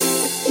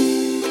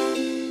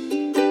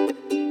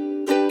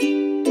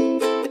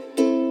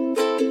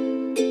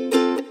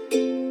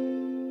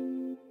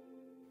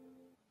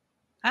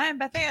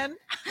Beth Ann.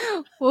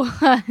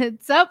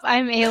 What's up?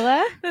 I'm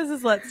Ayla. This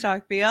is Let's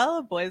Talk BL,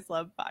 a Boys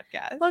Love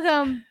podcast.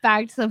 Welcome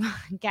back to the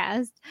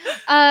podcast.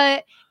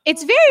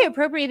 It's very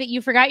appropriate that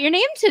you forgot your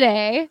name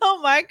today.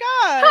 Oh my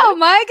god. Oh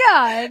my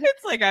god.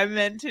 It's like I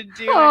meant to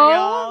do it, Oh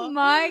y'all.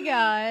 my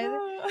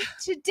god.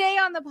 Today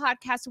on the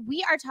podcast,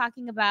 we are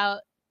talking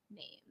about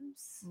names.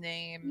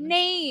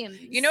 Names.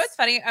 You know what's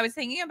funny? I was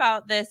thinking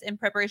about this in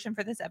preparation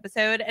for this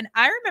episode, and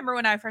I remember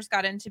when I first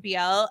got into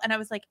BL, and I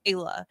was like,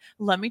 Ayla,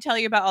 let me tell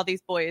you about all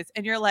these boys.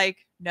 And you're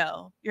like,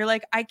 no. You're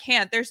like, I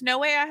can't. There's no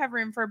way I have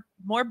room for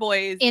more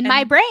boys in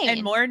my brain.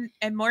 And more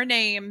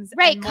names.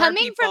 Right. And more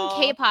coming people.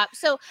 from K-pop.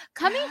 So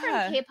coming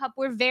from K-pop,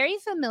 we're very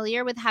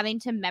familiar with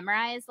having to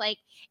memorize like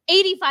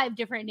 85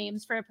 different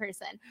names for a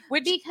person.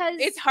 Because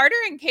it's harder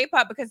in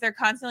K-pop because they're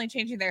constantly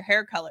changing their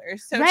hair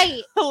colors. So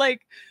right.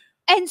 like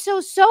and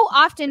so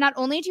often, not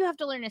only do you have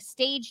to learn a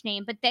stage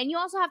name, but then you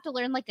also have to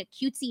learn like a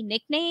cutesy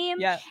nickname.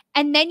 Yeah.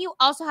 And then you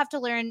also have to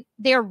learn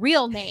their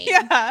real name.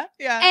 Yeah.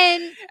 Yeah.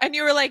 And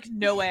you were like,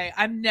 no way.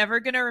 I'm never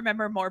going to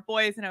remember more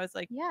boys. And I was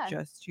like, yeah.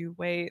 Just you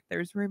wait.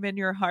 There's room in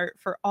your heart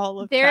for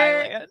all of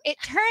Thailand. It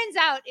turns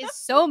out is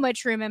so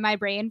much room in my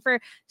brain for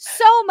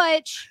so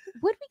much.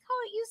 Would we call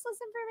it useless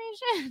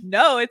information?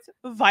 No, it's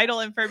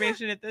vital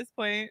information at this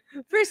point.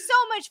 For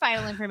so much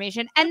vital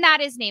information. And that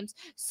is names.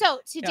 So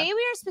today we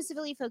are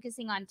specifically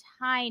focusing on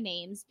Thai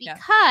names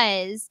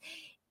because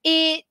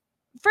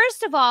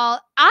first of all,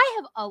 I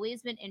have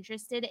always been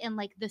interested in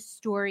like the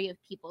story of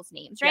people's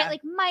names, right? Like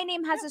my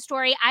name has a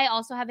story. I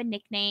also have a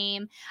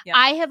nickname.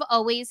 I have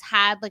always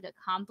had like a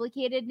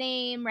complicated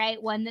name,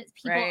 right? One that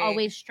people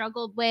always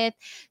struggled with.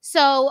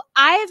 So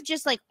I've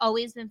just like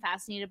always been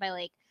fascinated by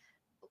like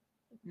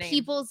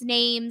people's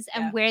names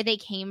and where they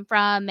came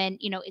from, and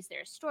you know, is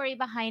there a story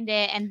behind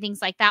it and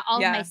things like that. All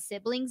of my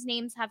siblings'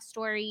 names have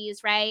stories,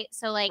 right?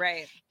 So like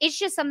it's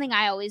just something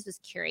I always was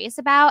curious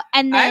about.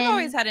 And then I've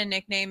always had a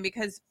nickname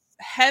because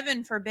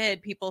heaven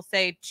forbid people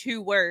say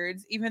two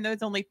words even though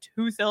it's only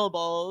two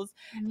syllables.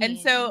 And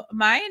so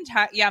my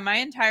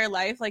entire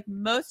life, like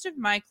most of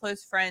my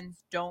close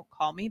friends don't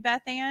call me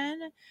Beth Ann.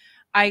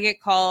 I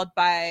get called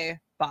by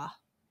Ba.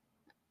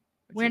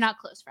 We're not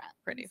close friends.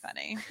 Pretty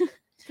funny.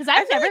 Because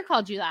I've never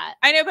called you that.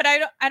 I know, but I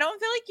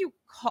don't feel like you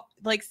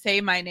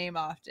say my name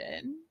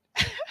often.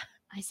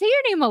 I say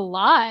your name a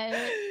lot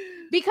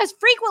because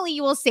frequently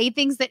you will say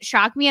things that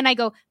shock me, and I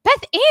go,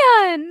 Beth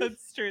Ann.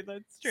 That's true.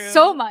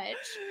 So much.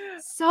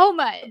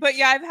 But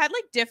yeah, I've had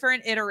like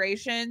different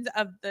iterations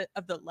of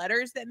the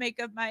letters that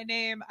make up my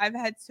name. I've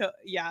had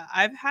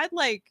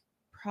like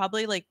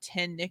probably like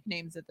 10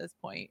 nicknames at this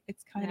point.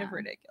 It's kind of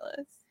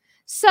ridiculous.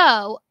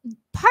 So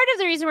part of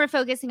the reason we're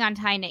focusing on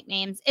Thai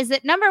nicknames is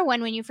that number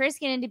one, when you first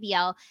get into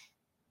BL,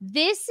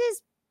 this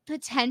is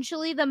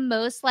potentially the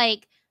most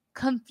like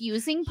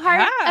confusing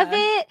part of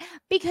it,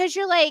 because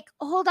you're like,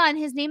 hold on,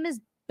 his name is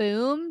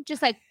Boom,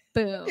 just like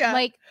Boom,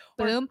 like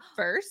Boom or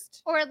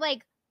First, or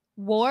like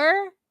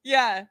War.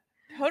 Yeah.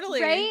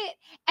 Totally. Right?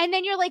 And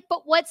then you're like,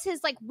 but what's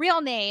his like real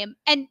name?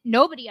 And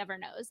nobody ever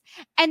knows.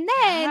 And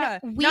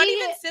then not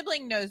even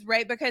sibling knows,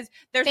 right? Because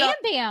there's Bam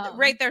Bam.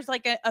 Right. There's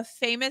like a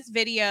famous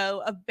video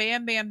of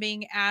Bam Bam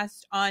being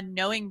asked on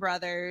Knowing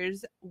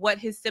Brothers what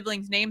his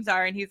siblings' names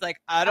are. And he's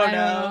like, I don't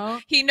know.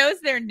 He knows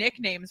their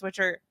nicknames, which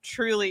are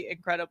truly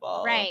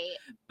incredible. Right.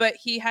 But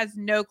he has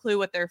no clue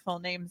what their full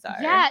names are.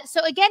 Yeah.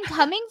 So again,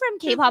 coming from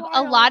K-pop,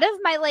 a lot of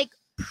my like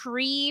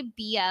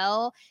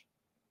pre-BL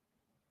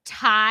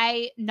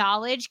Thai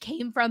knowledge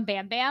came from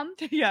Bam Bam.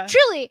 Yeah.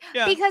 Truly.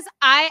 Yeah. Because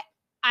I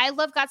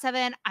love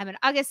GOT7. I'm an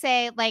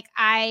Agase. Like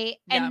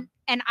and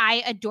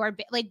I adore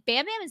like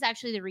Bam Bam is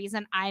actually the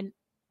reason I'm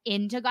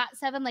into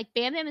GOT7. Like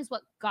Bam Bam is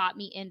what got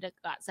me into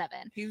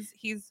GOT7.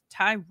 He's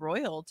Thai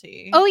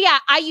royalty. Oh yeah.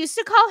 I used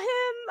to call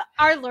him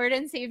our Lord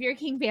and Savior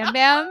King Bam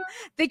Bam,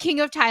 the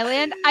King of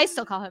Thailand. I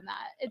still call him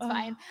that. It's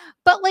fine.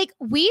 But like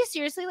we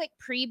seriously like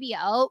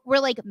pre-BL were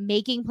like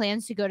making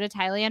plans to go to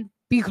Thailand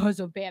because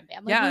of Bam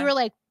Bam. Like we were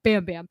like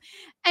Bam Bam.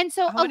 And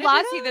so a lot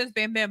of see those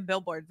Bam Bam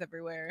billboards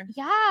everywhere.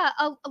 Yeah.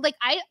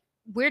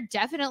 We're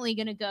definitely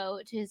going to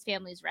go to his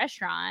family's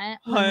restaurant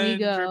when we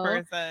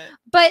go. 100%.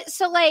 But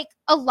so like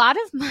a lot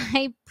of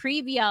my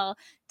pre-BL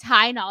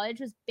Thai knowledge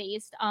was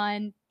based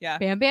on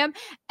Bam Bam.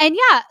 And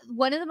yeah,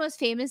 one of the most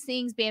famous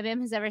things Bam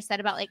Bam has ever said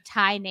about like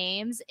Thai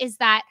names is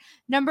that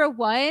number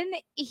one,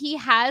 he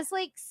has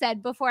like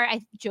said before,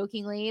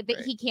 jokingly, that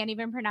he can't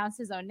even pronounce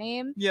his own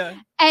name. Yeah.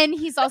 And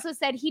he's also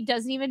said he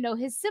doesn't even know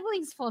his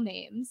siblings' full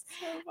names.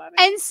 So funny.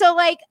 And so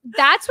like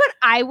that's what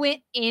I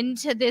went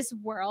into this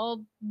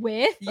world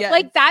with. Yes.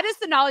 Like that is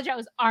the knowledge I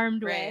was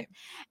armed with.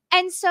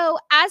 And so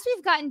as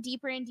we've gotten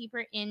deeper and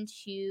deeper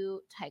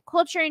into Thai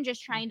culture and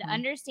just trying to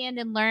understand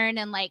and learn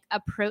and like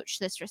approach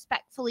this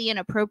respectfully and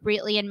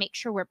appropriately and make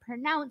sure we're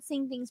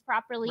pronouncing things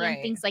properly and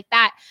things like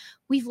that,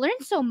 we've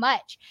learned so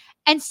much.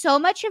 And so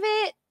much of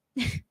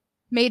it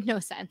made no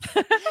sense.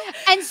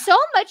 And so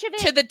much of it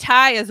to the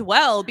Thai as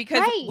well,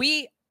 because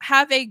we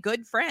have a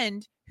good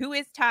friend who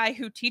is Thai,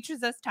 who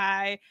teaches us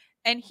Thai,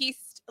 and he's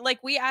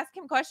like we ask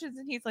him questions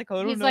and he's like, I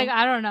don't know. He's like,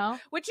 I don't know.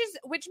 Which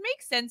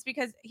makes sense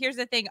because here's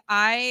the thing.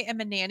 I am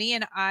a nanny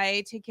and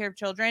I take care of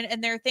children,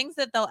 and there are things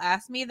that they'll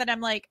ask me that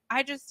I'm like,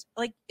 I just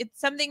like, it's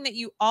something that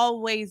you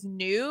always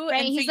knew. Right.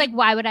 And he's so like,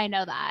 why would I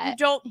know that? You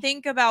don't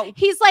think about.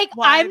 He's like,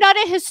 I'm not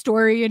a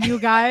historian, you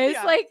guys.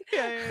 Yeah. Like,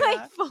 Yeah.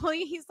 like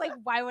fully, he's like,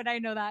 why would I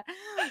know that?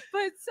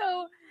 But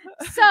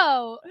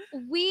so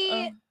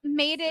we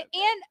made it,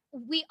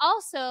 and we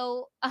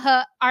also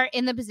are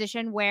in the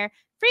position where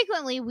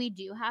frequently we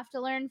do have to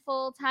learn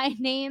full Thai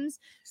names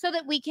so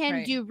that we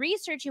can do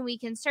research and we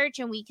can search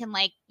and we can,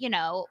 like, you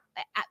know,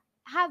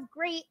 have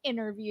great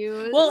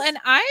interviews. Well, and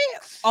I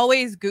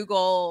always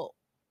Google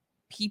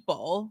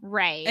people,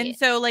 right? And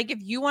so, like, if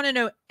you want to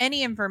know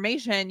any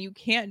information, you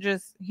can't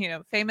just,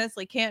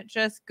 famously can't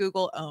just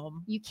Google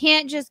Om. You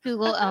can't just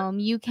Google Om.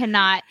 You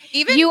cannot.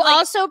 Even you like,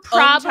 also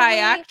probably Thai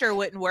actor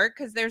wouldn't work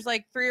because there's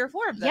like 3 or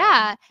 4 of them.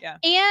 Yeah. Yeah.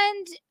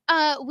 And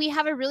we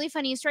have a really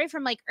funny story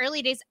from like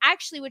early days,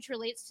 actually, which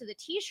relates to the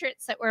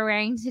t-shirts that we're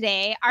wearing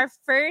today. Our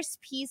first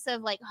piece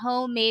of like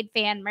homemade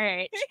fan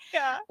merch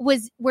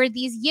were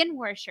these Yin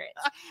War shirts.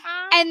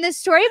 And the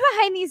story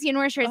behind these Yin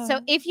War shirts.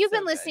 So if you've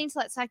been listening to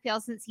Let's Talk BL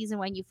since season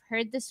 1, you've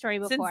heard this story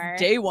before.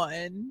 Since day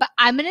 1. But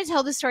I'm going to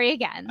tell the story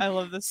again. I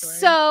love this story.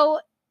 So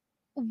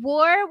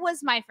War was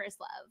my first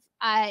love.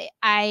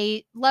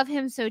 I love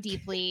him so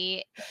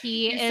deeply.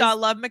 He saw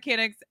Love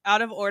Mechanics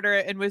out of order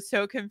and was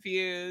so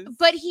confused.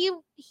 But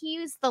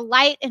he's the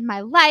light in my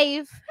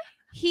life.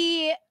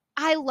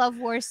 I love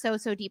War so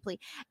deeply.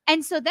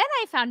 And so then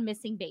I found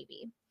Missing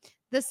Baby,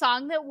 the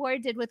song that War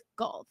did with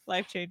Gulf.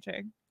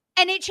 Life-changing.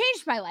 And it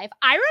changed my life.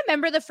 I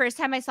remember the first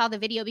time I saw the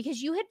video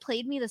because you had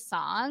played me the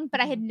song,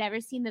 but I had never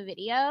seen the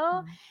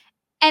video.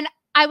 And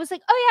I was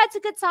like, oh yeah, it's a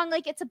good song.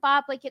 Like, it's a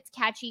bop. Like, it's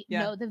catchy.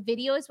 Yeah. No, the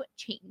video is what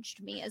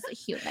changed me as a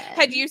human.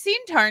 Had you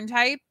seen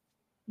Tarntype?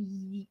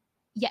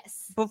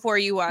 Yes. Before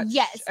you watched?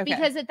 Yes, okay.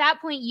 Because at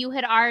that point you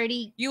had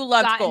already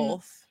loved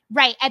Gulf.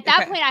 Right. At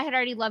that point, I had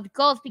already loved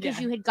Gulf because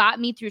you had got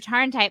me through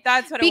Tarntype.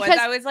 That's what it was.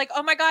 I was like,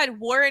 oh my God,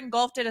 War and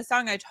Gulf did a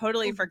song. I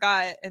totally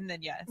forgot. And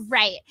then, yes.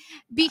 Right.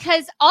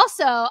 Because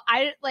also,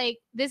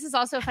 this is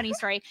also a funny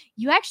story.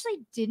 You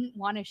actually didn't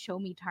want to show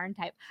me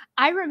Tarntype.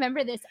 I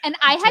remember this. And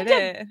I had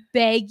to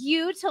beg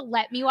you to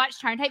let me watch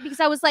Tarntype because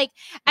I was like,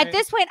 at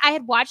this point, I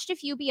had watched a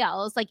few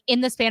BLs like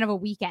in the span of a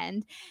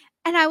weekend.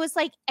 And I was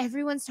like,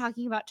 everyone's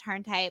talking about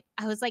Tarntype.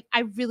 I was like,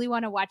 I really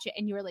want to watch it.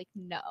 And you were like,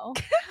 no.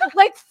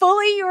 Like,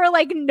 fully, you were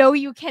like, no,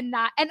 you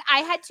cannot. And I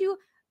had to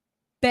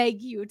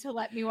beg you to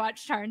let me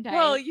watch Tarntype.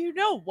 Well, you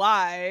know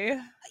why.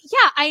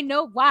 Yeah, I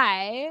know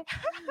why.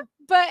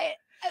 But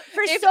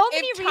for so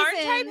many reasons.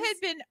 If Tarntype had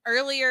been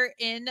earlier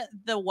in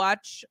the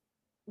watch,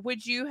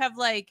 would you have,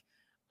 like,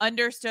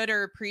 understood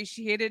or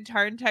appreciated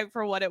Tarntype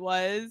for what it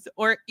was,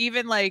 or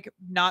even like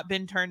not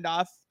been turned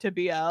off to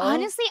BL?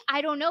 Honestly,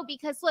 I don't know,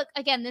 because look,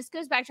 again, this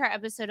goes back to our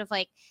episode of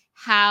like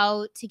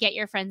how to get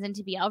your friends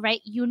into BL, right?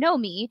 You know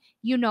me,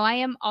 you know I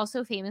am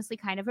also famously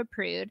kind of a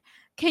prude.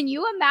 Can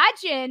you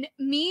imagine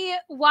me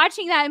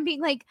watching that and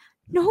being like,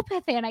 no,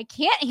 Bethann, I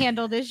can't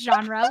handle this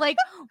genre. Like,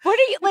 what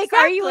are you like?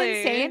 Exactly. Are you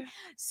insane?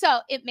 So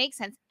it makes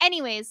sense.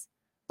 Anyways,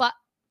 but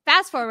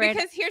fast forward.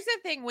 Because here's the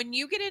thing, when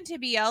you get into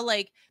BL,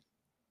 like,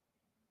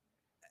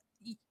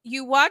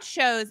 you watch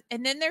shows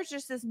and then there's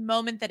just this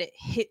moment that it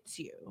hits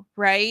you,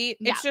 right?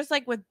 Yeah. It's just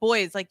like with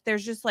boys, like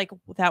there's just like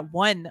that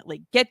one that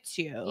like gets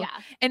you. Yeah.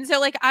 And so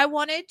like I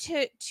wanted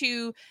to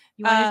you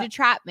wanted to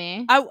trap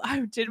me.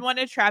 I did want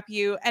to trap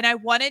you, and I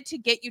wanted to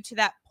get you to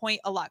that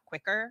point a lot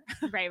quicker.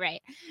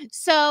 Right.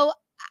 So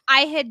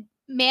I had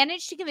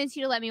managed to convince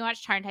you to let me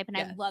watch Tarntype, and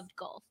I loved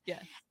Gulf.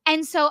 Yes.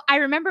 And so I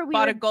remember we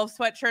bought a Gulf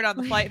sweatshirt on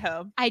the flight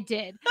home. I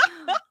did.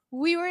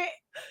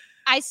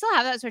 I still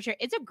have that sweatshirt.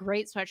 It's a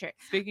great sweatshirt.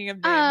 Speaking of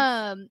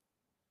names.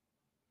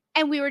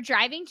 And we were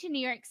driving to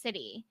New York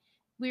City.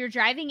 We were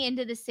driving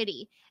into the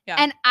city. Yeah.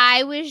 And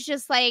I was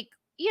just like,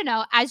 you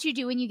know, as you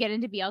do when you get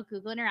into BL,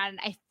 Googling around, and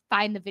I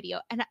find the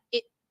video. And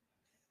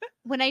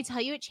when I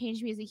tell you, it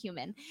changed me as a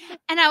human.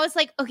 And I was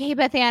like, okay,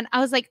 Bethann, I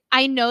was like,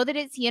 I know that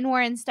it's Yin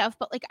War and stuff,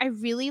 but like, I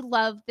really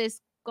love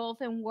this Gulf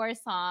and War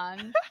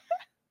song.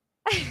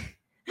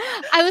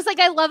 I was like,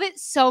 I love it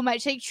so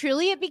much. Like,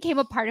 truly, it became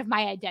a part of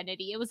my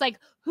identity. It was like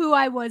who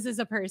I was as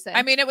a person.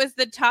 I mean, it was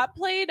the top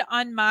played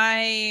on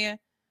my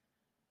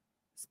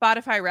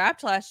Spotify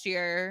Wrapped last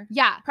year.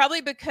 Yeah. Probably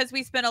because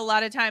we spent a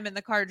lot of time in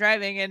the car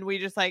driving and we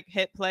just like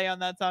hit play on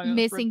that song.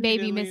 Missing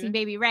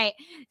Baby. Right.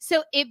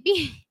 So it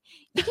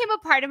became a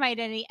part of my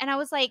identity. And I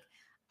was like,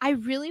 I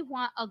really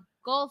want a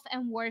Gulf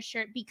and War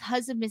shirt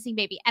because of Missing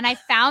Baby. And I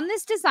found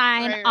this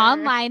design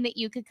online that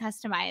you could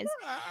customize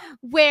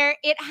where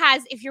it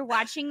has, if you're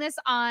watching this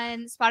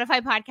on Spotify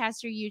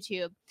podcast or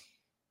YouTube,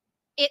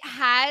 it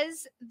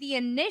has the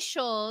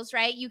initials,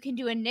 right? You can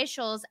do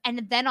initials.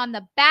 And then on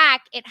the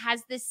back, it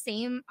has the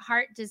same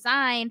heart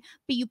design,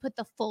 but you put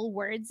the full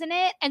words in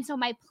it. And so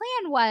my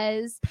plan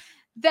was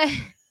that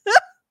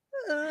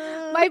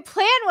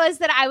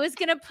I was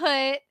going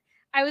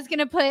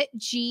to put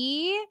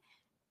G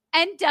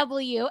and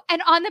W.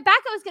 And on the back,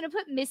 I was going to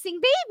put missing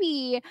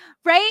baby,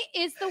 right?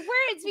 Is the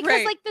words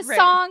because like the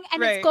song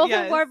and it's Gulf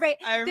and War, right?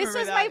 This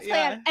was my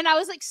plan. Yeah. And I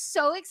was like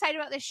so excited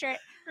about this shirt.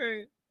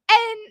 Right.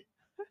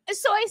 And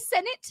so I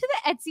sent it to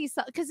the Etsy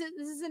because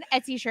this is an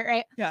Etsy shirt,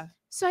 right? Yeah.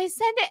 So I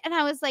sent it and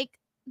I was like,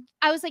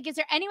 is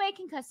there any way I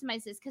can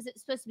customize this? Because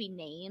it's supposed to be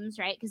names,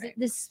 right? Because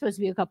this is supposed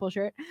to be a couple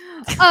shirt.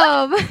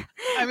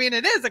 I mean,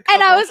 it is a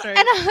couple shirt.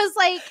 And I was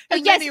like,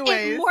 yes,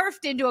 it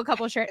morphed into a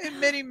couple shirt. In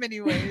many, many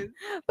ways.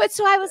 But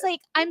so I was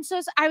like, I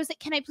was like,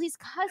 can I please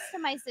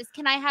customize this?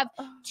 Can I have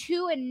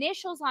 2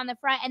 initials on the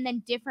front and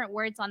then different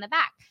words on the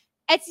back?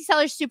 Etsy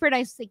seller's super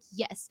nice. Like,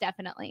 yes,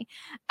 definitely.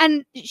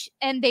 And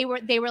they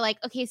were like,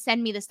 okay,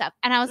 send me the stuff.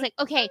 And I was like,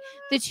 okay,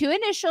 the 2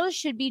 initials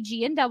should be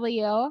G and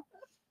W.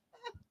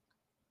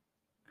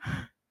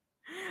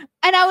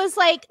 And I was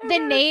like, the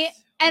name,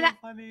 and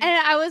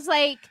I was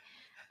like,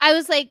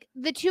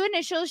 the 2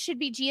 initials should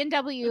be G and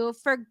W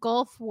for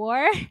Gulf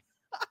War.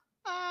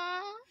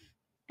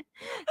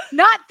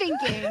 Not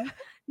thinking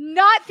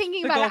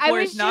about it. I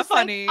was just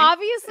funny. Like,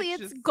 obviously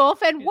it's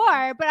Gulf and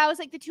War, but I was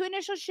like, the 2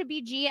 initials should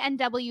be G and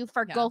W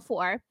for Gulf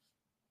War.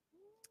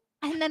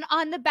 And then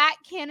on the back,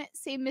 can it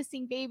say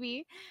missing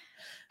baby?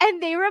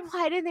 And they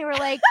replied and they were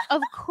like,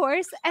 of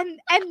course. And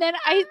then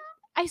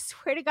I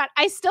swear to God,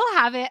 I still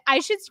have it. I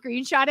should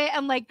screenshot it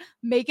and like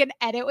make an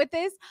edit with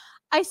this.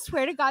 I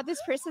swear to God,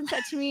 this person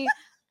said to me,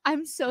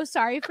 I'm so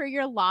sorry for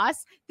your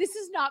loss. This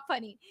is not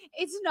funny.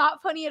 It's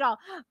not funny at all.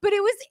 But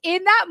it was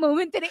in that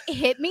moment that it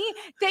hit me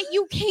that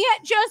you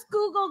can't just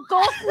Google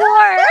Gulf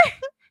War.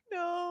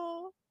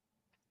 No.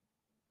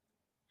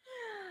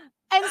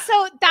 And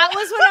so that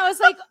was when I was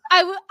like,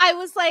 I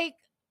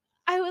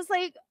was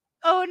like,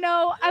 oh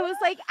no. I was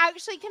like,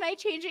 actually, can I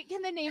change it?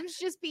 Can the names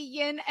just be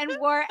Yin and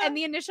War and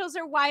the initials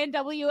are Y and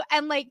W?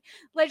 And like,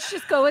 let's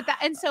just go with that.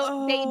 And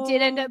so they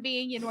did end up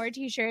being Yin War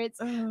t-shirts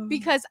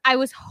because I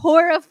was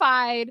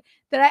horrified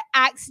that I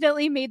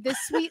accidentally made this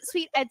sweet,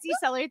 sweet Etsy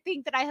seller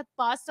think that I had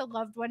lost a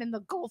loved one in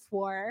the Gulf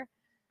War.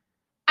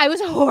 I was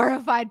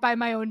horrified by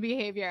my own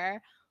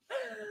behavior.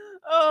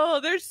 Oh,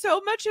 there's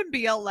so much in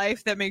BL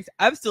life that makes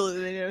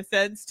absolutely no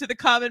sense to the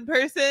common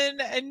person.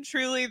 And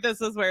truly,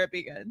 this is where it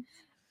begins.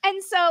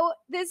 And so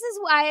this is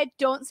why I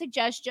don't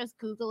suggest just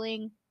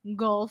Googling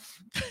Gulf.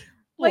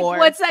 Like,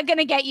 what's that going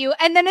to get you?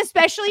 And then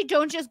especially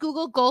don't just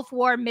Google Gulf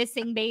War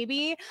missing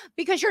baby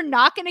because you're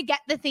not going to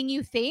get the thing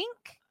you think.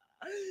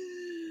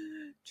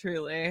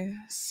 Truly.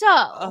 So.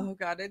 Oh,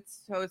 God,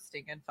 it's so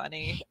stinking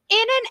funny. In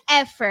an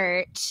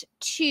effort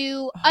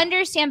to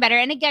understand better,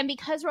 and again,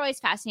 because we're always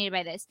fascinated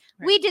by this,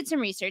 we did some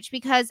research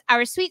because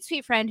our sweet,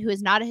 sweet friend who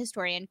is not a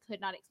historian could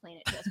not explain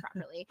it to us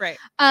properly. Right.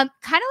 Kind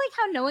of like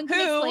how no one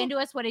can explain to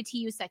us what a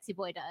TU sexy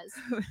boy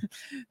does.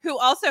 Who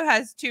also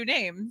has 2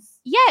 names.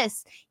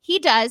 Yes, he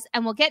does.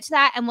 And we'll get to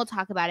that and we'll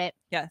talk about it.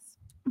 Yes.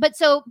 But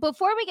so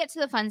before we get to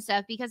the fun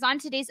stuff, because on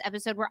today's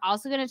episode, we're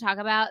also going to talk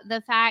about the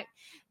fact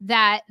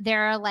that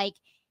there are like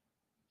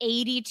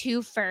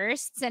 82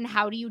 firsts and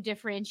how do you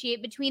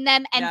differentiate between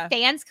them, and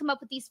fans come up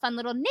with these fun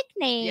little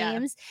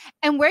nicknames,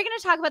 and we're going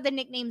to talk about the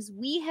nicknames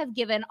we have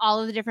given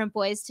all of the different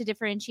boys to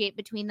differentiate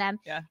between them,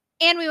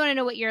 and we want to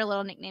know what your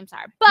little nicknames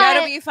are. But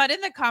it'll be fun in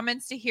the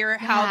comments to hear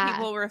how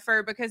people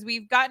refer, because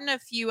we've gotten a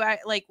few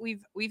like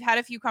we've had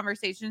a few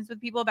conversations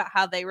with people about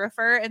how they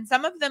refer, and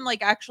some of them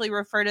like actually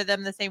refer to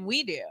them the same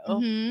we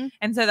do,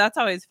 and so that's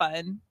always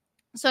fun.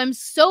 So I'm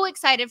so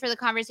excited for the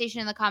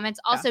conversation in the comments.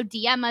 Also,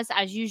 DM us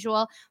as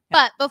usual.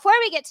 But before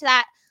we get to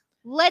that,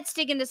 let's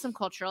dig into some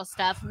cultural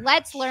stuff.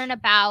 Let's learn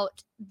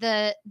about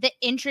the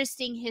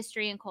interesting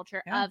history and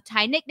culture of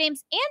Thai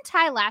nicknames and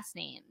Thai last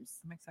names.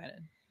 I'm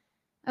excited.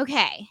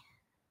 Okay.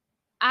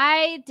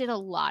 I did a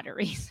lot of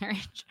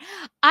research.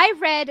 I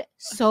read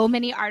so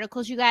many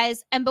articles, you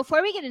guys. And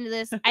before we get into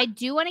this, I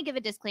do want to give a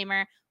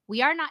disclaimer.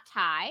 We are not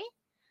Thai.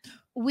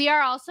 We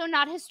are also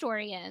not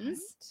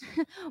historians.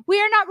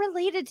 We are not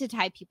related to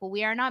Thai people.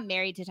 We are not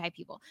married to Thai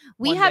people.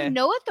 We have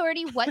no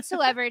authority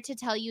whatsoever to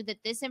tell you that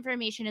this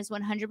information is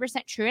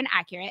 100% true and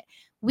accurate.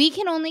 We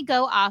can only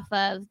go off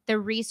of the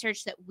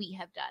research that we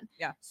have done.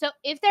 Yeah. So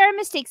if there are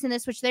mistakes in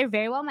this, which there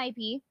very well might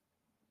be,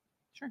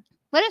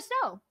 let us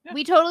know. Yeah.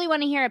 We totally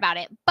want to hear about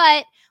it.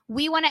 But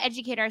we want to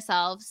educate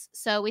ourselves.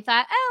 So we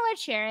thought,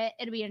 let's share it.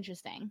 It'll be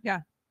interesting.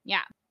 Yeah.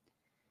 Yeah.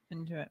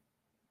 Into it.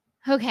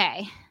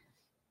 Okay.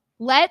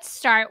 Let's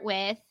start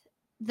with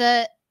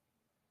the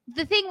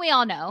thing we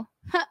all know.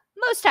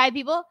 Most Thai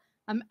people,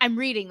 I'm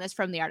reading this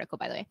from the article,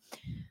 by the way.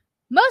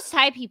 Most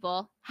Thai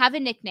people have a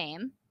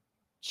nickname,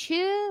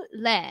 Chu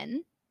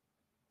Len.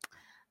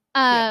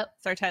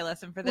 It's our Thai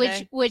lesson for the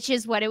day. Which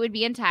is what it would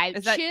be in Thai.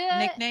 Is that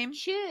nickname?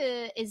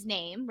 Chu is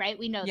name, right?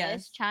 We know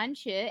this. Chan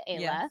Chu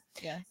Ayla.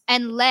 Yes.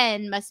 And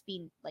Len must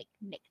be like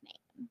nickname.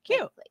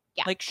 Cute.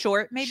 Like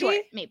short, maybe?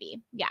 Short,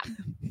 maybe. Yeah.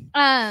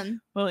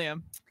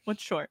 William.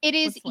 What's short? It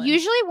is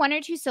usually 1 or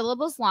 2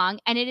 syllables long,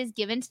 and it is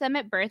given to them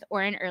at birth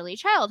or in early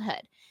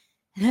childhood.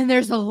 And then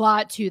there's a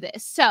lot to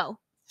this. So,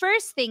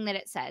 first thing that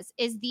it says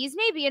is these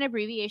may be an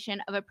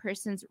abbreviation of a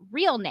person's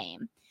real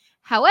name.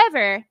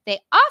 However, they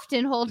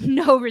often hold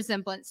no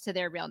resemblance to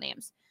their real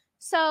names.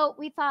 So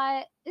we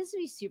thought this would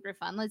be super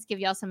fun. Let's give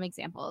y'all some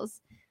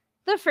examples.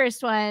 The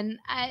first one,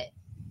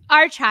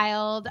 our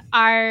child,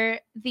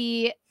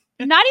 the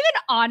not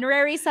even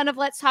honorary son of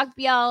Let's Talk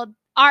BL,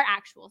 our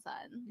actual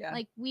son. Yeah.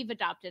 Like, we've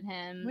adopted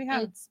him. We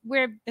have.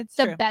 It's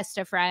the best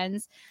of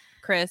friends.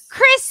 Chris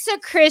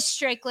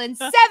Strickland,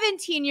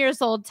 17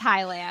 years old,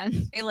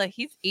 Thailand. Ayla,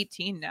 he's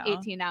 18 now.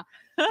 18 now.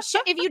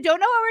 If you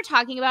don't know what we're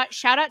talking about,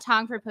 shout out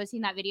Tong for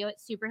posting that video.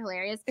 It's super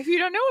hilarious. If you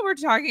don't know what we're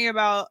talking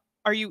about,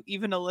 are you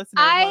even a listener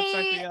of Let's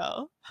Talk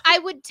BL? I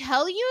would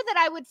tell you that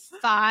I would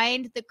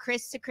find the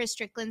Chris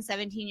Strickland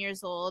 17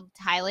 years old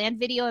Thailand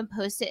video and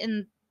post it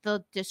in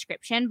the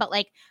description. But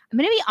like, I'm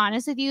going to be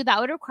honest with you,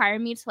 that would require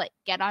me to like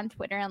get on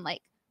Twitter and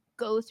like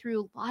go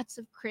through lots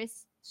of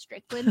Chris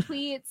Strickland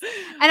tweets.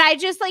 And I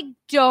just like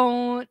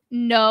don't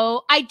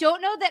know. I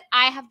don't know that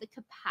I have the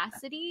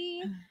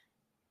capacity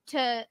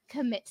to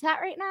commit to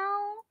that right now.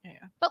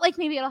 Yeah. But like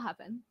maybe it'll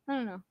happen. I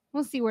don't know.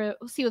 We'll see where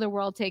the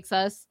world takes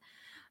us.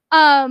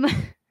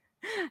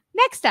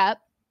 Next up,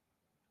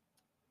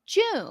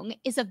 Jung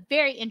is a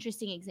very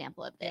interesting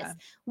example of this. Yeah.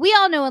 We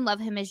all know and love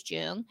him as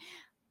Jung.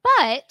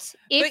 But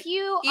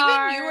you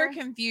were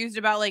confused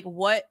about like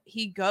what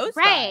he goes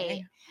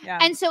by. Yeah.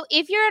 And so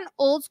if you're an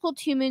old school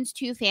Two Moons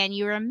 2 fan,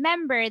 you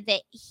remember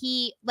that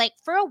he, like,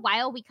 for a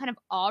while we kind of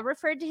all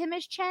referred to him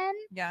as Chen.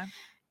 Yeah.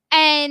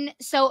 And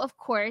so of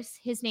course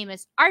his name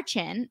is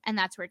Archen, and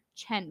that's where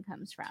Chen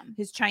comes from.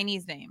 His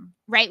Chinese name.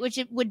 Right, which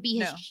it would be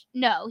his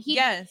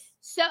Yes.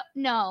 So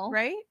no.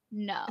 Right?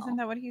 No. Isn't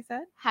that what he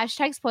said?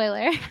 #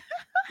 spoiler.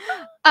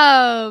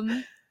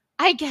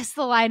 I guess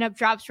the lineup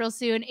drops real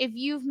soon. If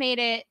you've made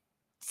it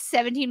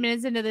 17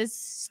 minutes into this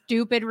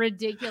stupid,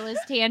 ridiculous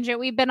tangent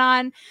we've been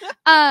on,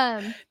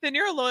 then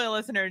you're a loyal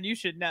listener and you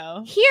should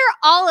know. Hear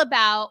all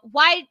about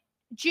why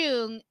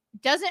Jung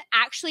doesn't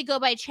actually go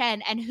by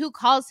Chen and who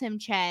calls him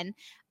Chen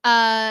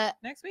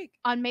next week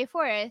on May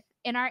 4th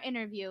in our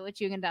interview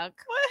with Jung and Dunk.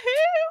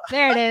 Woohoo!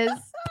 There it is.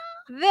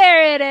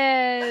 There it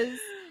is.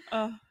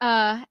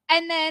 And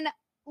then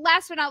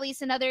last but not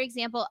least, another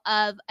example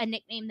of a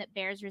nickname that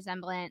bears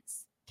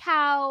resemblance.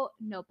 Cow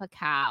Nopa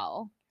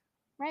Cow.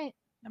 Right.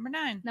 Number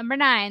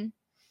 9.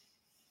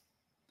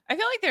 I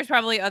feel like there's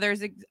probably other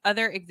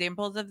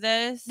examples of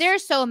this.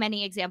 There's so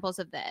many examples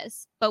of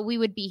this, but we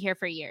would be here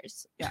for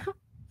years. Yeah.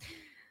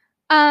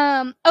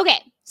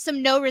 Okay,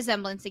 some no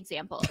resemblance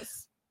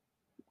examples.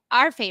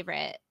 Our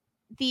favorite,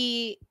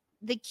 the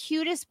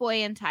cutest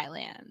boy in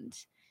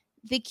Thailand,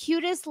 the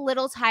cutest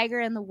little tiger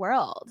in the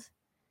world.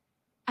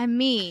 I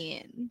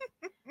mean,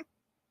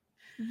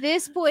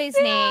 this boy's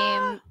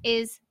name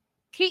is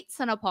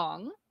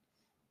Kritsanapong,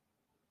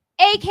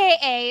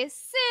 aka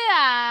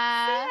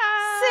Sia.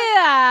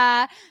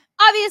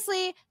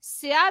 Obviously,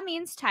 Sia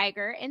means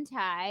tiger in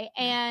Thai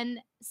and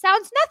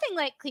sounds nothing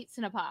like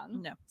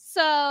Kritsanapong. No.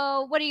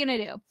 So what are you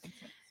gonna do?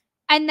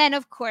 And then,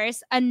 of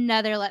course,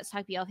 another Let's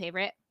Talk BL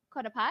favorite,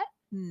 Kodapat.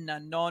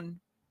 Nanon.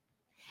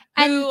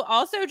 Who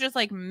also just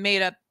like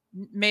made up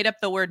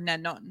the word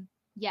Nanon.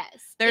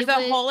 Yes. There's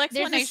a whole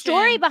explanation. There's a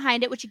story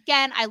behind it, which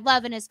again, I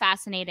love and is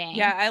fascinating.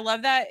 Yeah, I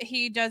love that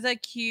he does a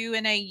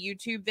Q&A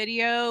YouTube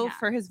video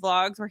for his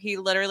vlogs where he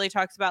literally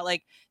talks about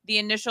like the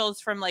initials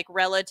from like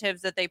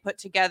relatives that they put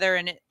together.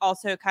 And it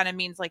also kind of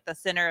means like the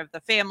center of the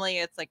family.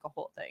 It's like a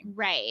whole thing.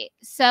 Right.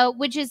 So,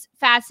 which is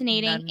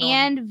fascinating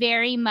and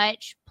very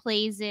much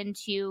plays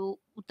into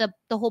the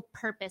whole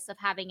purpose of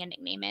having a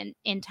nickname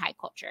in Thai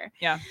culture.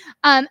 Yeah.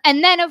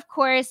 And then, of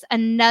course,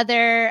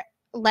 another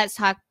Let's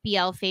Talk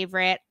BL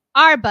favorite,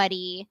 our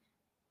buddy,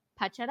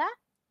 Pachara?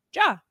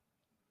 Ja.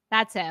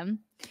 That's him.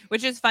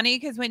 Which is funny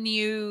because when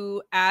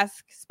you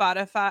ask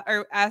Spotify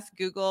or ask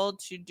Google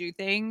to do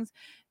things,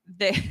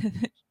 they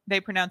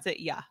pronounce it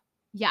yeah.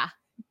 Yeah.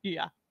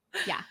 Yeah.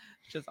 Yeah.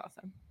 Which is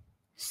awesome.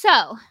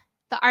 So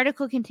the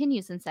article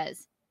continues and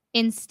says,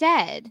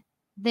 instead,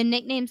 the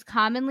nicknames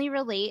commonly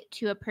relate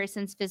to a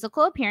person's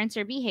physical appearance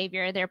or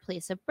behavior. Their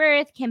place of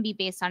birth can be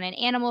based on an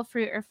animal,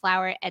 fruit, or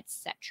flower,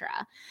 etc.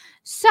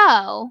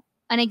 So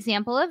an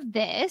example of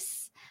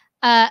this,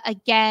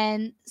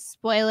 again,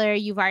 spoiler,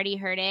 you've already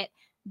heard it.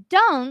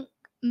 Dunk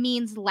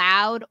means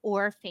loud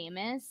or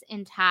famous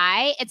in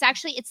Thai.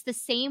 It's the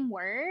same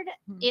word.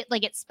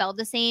 It's spelled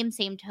the same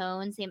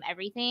tone, same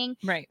everything.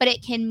 Right. But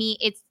it can mean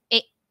it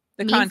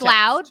means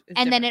loud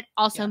and then it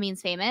also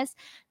means famous.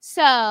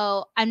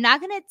 So I'm not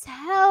going to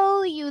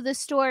tell you the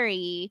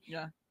story,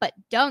 but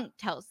Dunk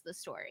tells the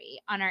story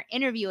on our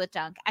interview with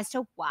Dunk as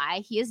to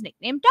why he is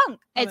nicknamed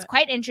Dunk. It's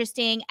quite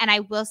interesting. And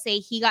I will say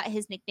he got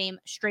his nickname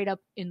straight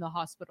up in the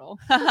hospital.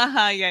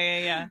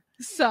 Yeah.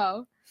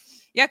 So.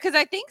 Yeah, because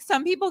I think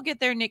some people get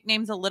their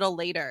nicknames a little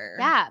later.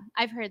 Yeah,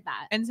 I've heard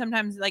that. And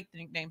sometimes like the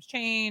nicknames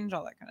change,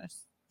 all that kind of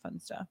fun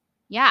stuff.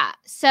 Yeah.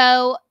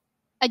 So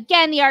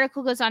again, the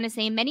article goes on to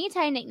say many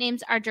Thai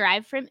nicknames are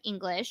derived from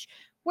English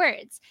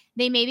words.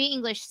 They may be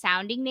English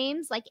sounding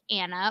names like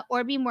Anna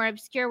or be more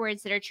obscure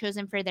words that are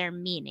chosen for their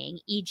meaning,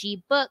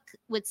 e.g. book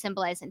would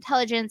symbolize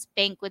intelligence,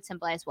 bank would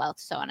symbolize wealth,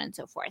 so on and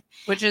so forth.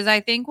 Which is,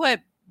 I think,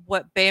 what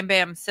Bam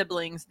Bam's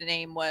siblings'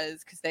 name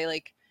was, because they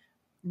like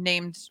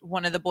named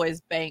one of the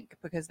boys Bank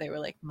because they were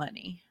like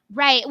money.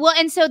 Right. Well,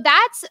 and so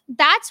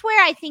that's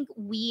where I think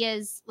we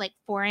as like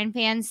foreign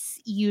fans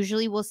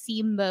usually will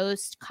see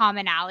most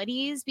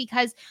commonalities,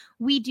 because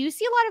we do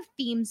see a lot of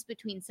themes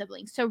between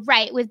siblings. So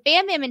right, with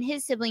Bam Bam and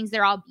his siblings,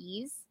 they're all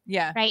B's.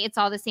 Yeah. Right. It's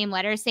all the same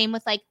letters. Same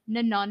with like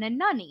Nanon and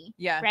Nunny.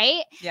 Yeah.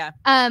 Right. Yeah.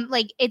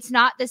 Like it's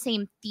not the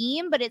same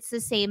theme, but it's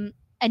the same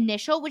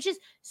initial, which is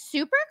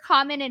super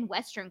common in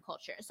Western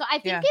culture. So I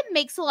think it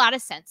makes a lot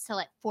of sense to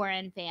like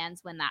foreign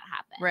fans when that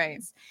happens.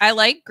 Right. I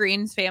like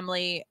Green's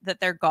family that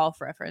they're golf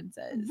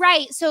references.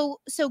 Right. So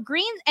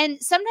Green, and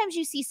sometimes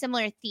you see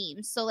similar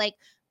themes. So like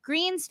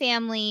Green's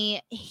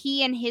family,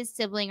 he and his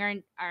sibling are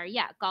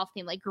golf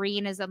theme. Like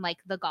Green is in like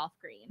the golf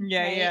green.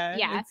 Yeah, right?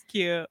 yeah. It's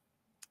cute.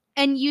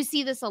 And you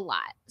see this a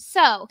lot.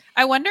 So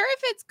I wonder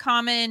if it's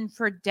common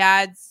for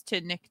dads to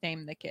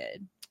nickname the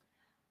kid.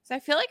 So I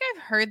feel like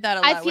I've heard that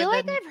a lot. I feel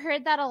like I've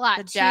heard that a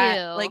lot too.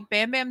 Like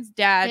Bam Bam's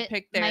dad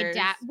picked theirs.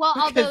 My dad. Well,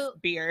 although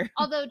beer.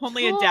 Although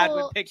only a dad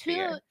would pick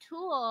beer.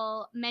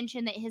 Tool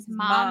mentioned that his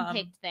mom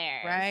picked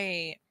theirs.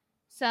 Right.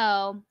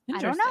 So I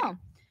don't know.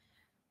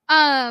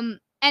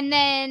 And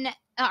then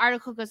the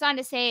article goes on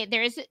to say and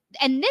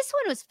this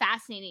one was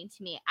fascinating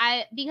to me.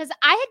 Because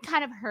I had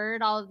kind of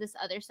heard all of this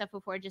other stuff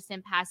before, just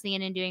in passing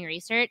and in doing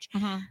research.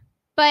 Mm-hmm.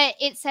 But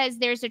it says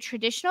there's a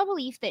traditional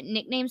belief that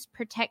nicknames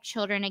protect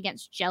children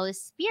against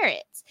jealous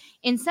spirits.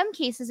 In some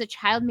cases, a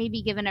child may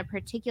be given a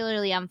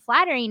particularly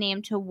unflattering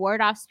name to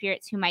ward off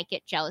spirits who might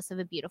get jealous of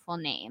a beautiful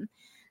name.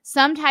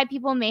 Some Thai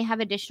people may have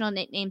additional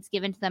nicknames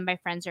given to them by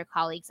friends or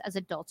colleagues as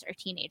adults or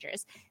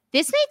teenagers.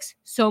 This makes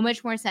so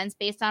much more sense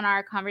based on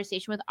our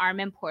conversation with Arm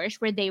and Porsche,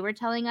 where they were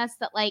telling us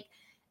that like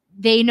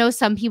they know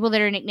some people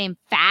that are nicknamed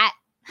Fat.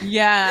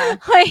 Yeah.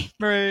 Like,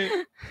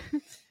 right.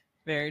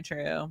 Very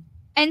true.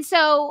 And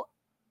so,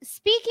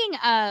 speaking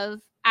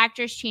of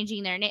actors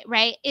changing their name,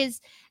 right,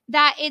 is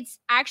that it's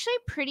actually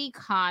pretty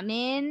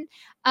common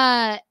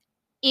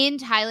in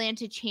Thailand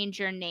to change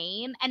your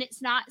name, and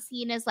it's not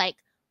seen as like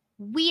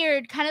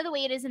weird, kind of the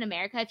way it is in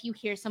America. If you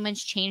hear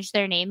someone's changed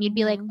their name, you'd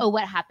be like, "Oh,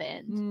 what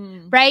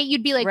happened?" Right?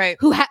 You'd be like,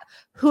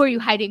 "Who are you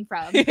hiding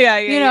from?" Yeah,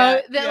 you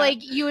know, that like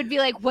you would be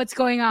like, "What's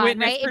going on?"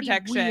 Witness right?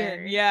 protection. It'd be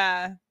weird.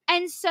 Yeah.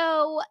 And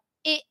so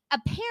it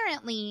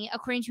apparently,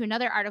 according to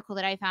another article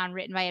that I found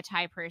written by a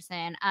Thai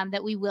person,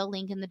 that we will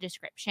link in the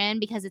description,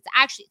 because it's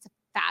a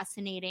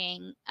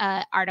fascinating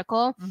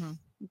article. Mm-hmm.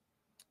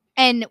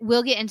 And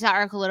we'll get into the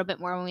article a little bit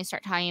more when we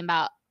start talking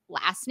about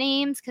last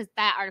names, because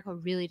that article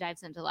really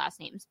dives into last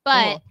names.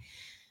 But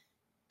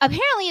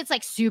apparently it's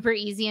like super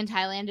easy in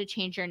Thailand to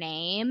change your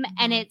name,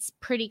 and it's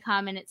pretty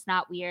common. It's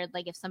not weird.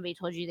 Like if somebody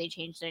told you they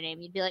changed their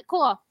name, you'd be like,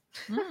 cool.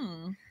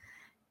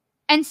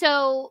 And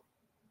so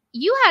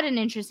you had an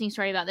interesting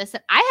story about this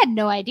that I had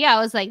no idea. I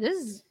was like, this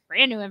is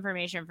brand new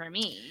information for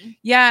me.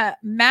 Yeah.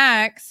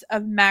 Max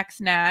of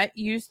MaxNat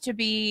used to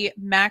be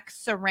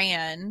Max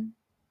Saran.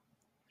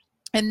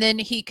 And then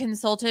he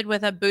consulted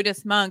with a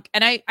Buddhist monk.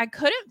 And I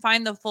couldn't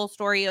find the full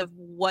story of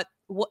what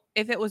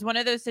if it was one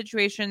of those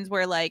situations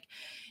where like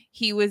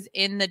he was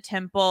in the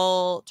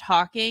temple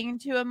talking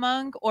to a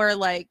monk, or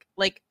like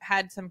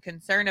had some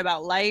concern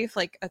about life,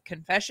 like a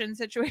confession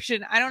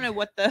situation. I don't know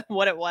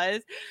what it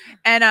was.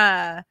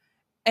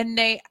 And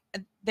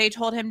they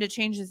told him to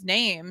change his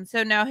name.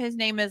 So now his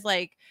name is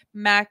like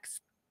Max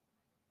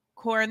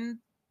Cornthus.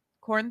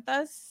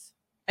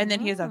 And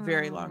then he has a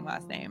very long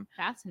last name.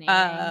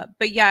 Fascinating.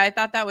 But yeah, I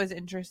thought that was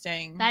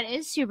interesting. That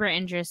is super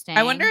interesting.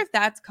 I wonder if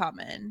that's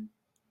common.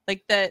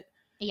 Like that.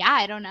 Yeah,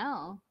 I don't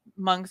know.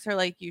 Monks are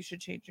like, you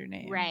should change your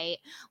name. Right.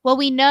 Well,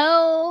 we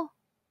know.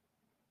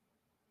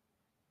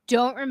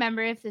 Don't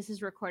remember if this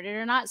is recorded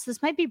or not. So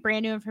this might be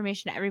brand new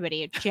information to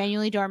everybody. I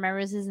genuinely don't remember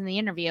if this is in the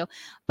interview.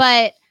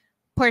 But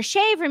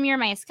Porsche from You're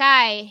My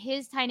Sky,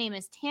 his Thai name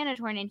is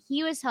Thanatorn, and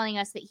he was telling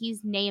us that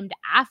he's named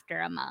after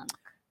a monk.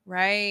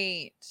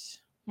 Right.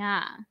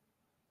 Yeah.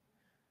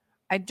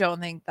 I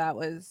don't think that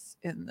was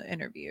in the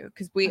interview,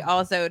 because we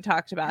also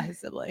talked about his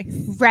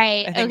siblings.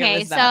 Right.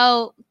 Okay.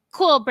 So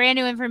cool. Brand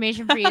new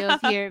information for you.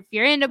 if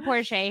you're into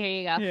Porsche, here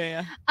you go.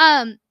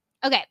 Yeah.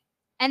 Okay.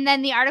 And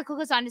then the article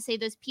goes on to say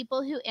those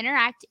people who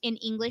interact in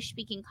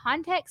English-speaking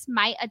contexts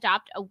might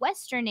adopt a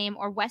Western name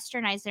or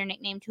Westernize their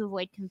nickname to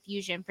avoid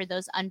confusion for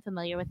those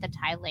unfamiliar with the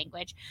Thai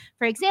language.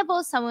 For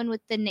example, someone with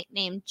the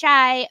nickname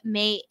Jai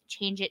may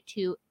change it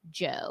to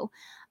Joe.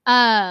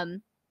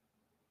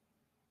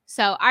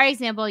 So our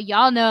example,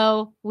 y'all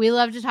know we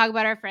love to talk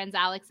about our friends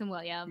Alex and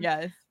William.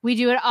 Yes. We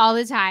do it all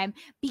the time,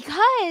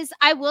 because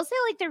I will say,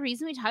 like, the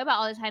reason we talk about it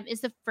all the time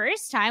is the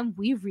first time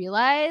we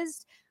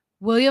realized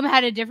William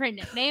had a different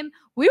nickname,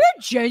 we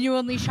were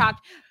genuinely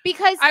shocked,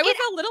 because I was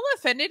a little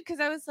offended, because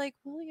I was like,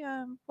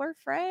 William, we're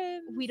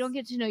friends. We don't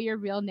get to know your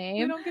real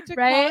name. We don't get to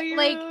right? call you.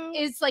 Like,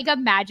 it's like a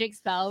magic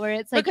spell where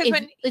it's like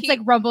it's like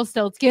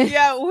Rumpelstiltskin.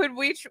 Yeah,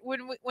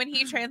 when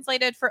he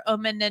translated for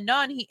Omen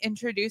Nanon, he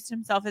introduced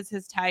himself as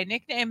his Thai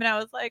nickname, and I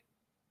was like,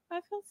 I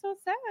feel so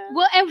sad.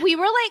 Well, and we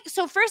were like,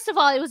 so first of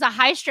all, it was a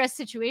high stress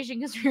situation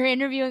because we were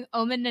interviewing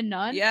Omen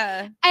Nanon.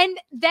 Yeah. And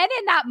then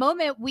in that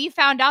moment, we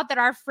found out that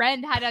our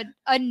friend had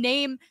a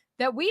name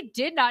that we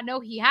did not know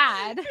he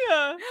had.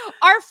 Yeah.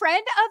 Our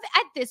friend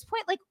of, at this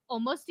point, like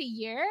almost a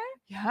year.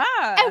 Yeah.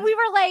 And we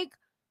were like,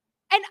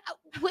 and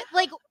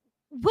like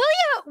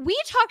William,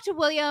 we talked to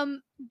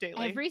William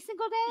daily. every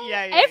single day.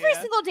 Yeah. Every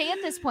single day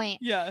at this point.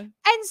 Yeah.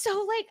 And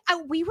so like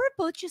we were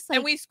both just like,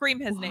 and we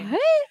scream his name.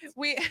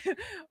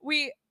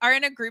 We are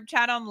in a group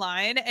chat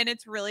online, and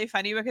it's really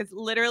funny because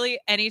literally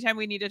anytime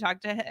we need to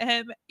talk to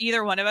him,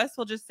 either one of us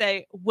will just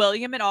say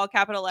William in all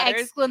capital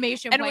letters.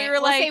 Exclamation and point. we were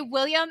like, say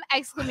William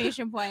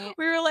exclamation point.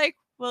 We were like,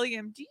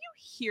 William, do you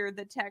hear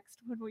the text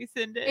when we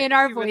send it? In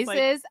our voices?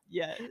 Like,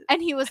 yes.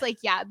 And he was like,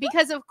 yeah,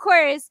 because of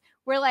course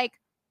we're like,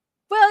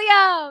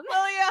 William.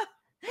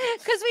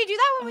 Because we do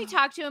that when we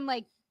talk to him,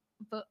 like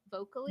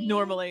vocally.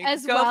 Normally.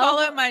 As Go well.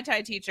 follow my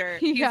Thai teacher.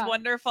 He's Yeah.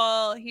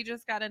 wonderful. He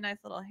just got a nice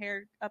little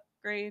hair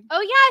upgrade.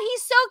 Oh, yeah.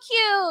 He's so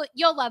cute.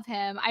 You'll love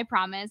him. I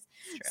promise.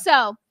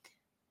 So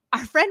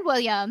our friend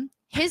William,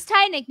 his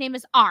Thai nickname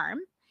is Arm.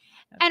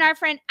 Okay. And our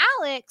friend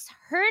Alex,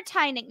 her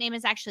Thai nickname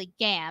is actually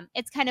Gam.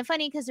 It's kind of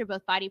funny because they're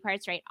both body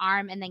parts, right?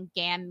 Arm, and then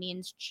Gam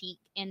means cheek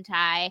in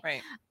Thai.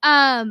 Right.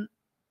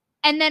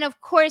 And then, of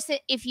course,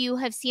 if you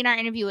have seen our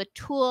interview with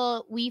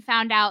Tool, we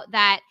found out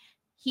that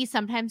he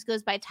sometimes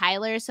goes by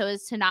Tyler so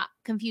as to not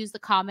confuse the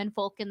common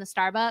folk in the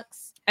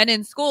Starbucks. And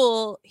in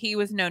school, he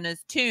was known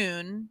as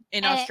Toon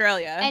in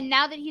Australia. And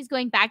now that he's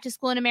going back to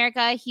school in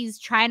America, he's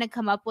trying to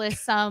come up with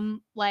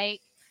some,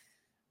 like,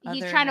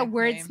 he's trying to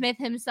wordsmith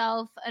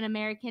himself an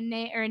American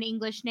name or an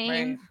English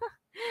name. Right.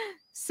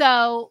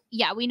 So,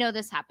 yeah, we know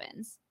this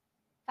happens.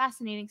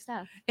 Fascinating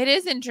stuff. It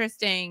is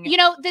interesting. You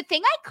know, the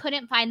thing I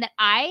couldn't find that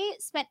I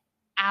spent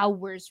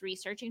hours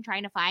researching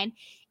trying to find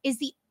is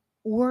the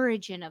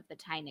origin of the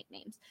Thai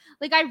nicknames.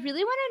 Like, I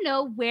really want to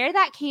know where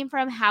that came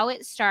from, how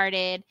it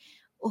started,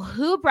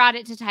 who brought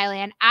it to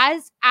Thailand.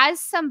 As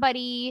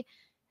somebody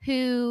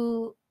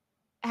who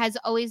has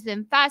always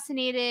been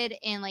fascinated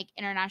in like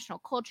international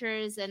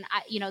cultures, and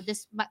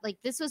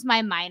this was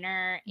my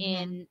minor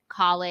in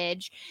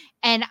college,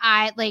 and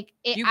I like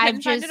it. You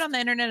couldn't find it on the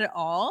internet at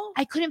all?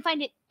 I couldn't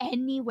find it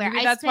anywhere.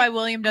 Maybe that's why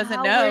William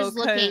doesn't know.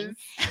 Looking.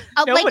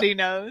 Nobody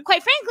knows.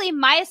 Quite frankly,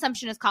 my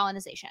assumption is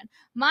colonization.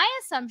 My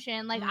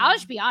assumption, I'll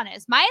just be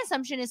honest, my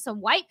assumption is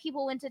some white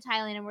people went to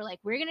Thailand and were like,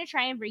 we're going to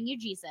try and bring you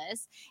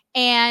Jesus,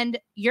 and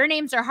your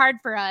names are hard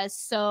for us,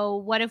 so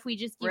what if we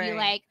just give you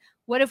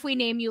what if we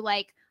name you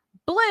like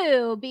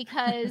Blue,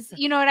 because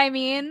you know what I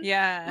mean?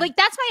 Yeah. Like,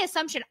 that's my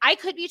assumption. I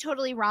could be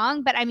totally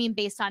wrong, but I mean,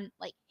 based on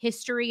like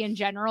history in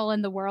general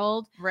in the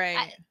world.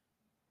 Right.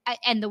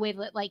 And the way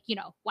that, like,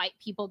 white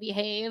people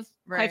behave,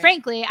 quite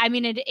frankly, I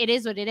mean, it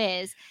is what it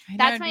is.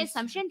 That's my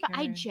assumption, but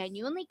I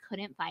genuinely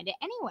couldn't find it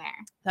anywhere.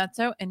 That's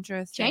so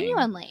interesting.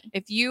 Genuinely.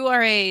 If you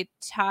are a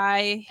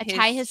Thai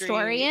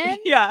historian,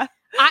 yeah,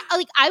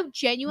 I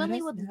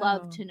genuinely would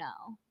love to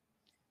know.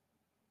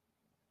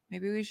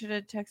 Maybe we should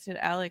have texted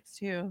Alex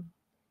too.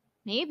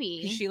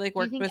 Maybe she worked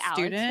with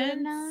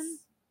students,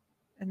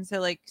 and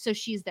so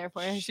she's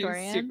therefore a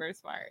historian. She's super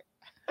smart.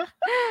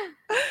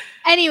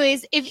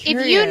 Anyways, if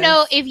you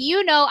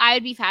know, I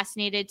would be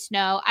fascinated to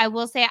know. I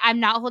will say I'm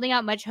not holding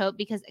out much hope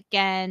because,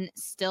 again,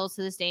 still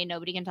to this day,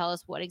 nobody can tell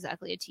us what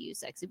exactly a TU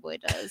sexy boy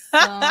does. So.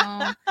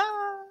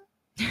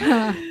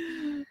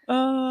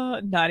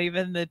 Not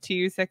even the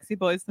TU sexy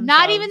boys themselves.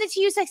 Not even the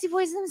TU sexy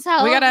boys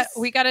themselves.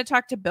 We gotta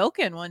talk to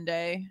Bilkin one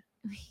day.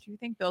 Do you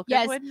think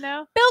Bilkin would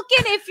know?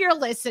 Bilkin, if you're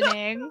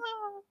listening.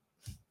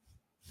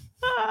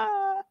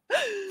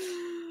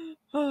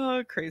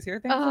 Oh, crazier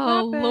things.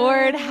 Oh,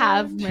 Lord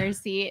have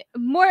mercy.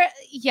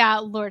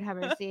 Lord have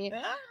mercy.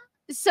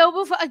 So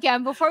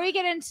before we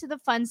get into the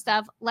fun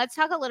stuff, let's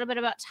talk a little bit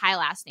about Thai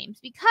last names,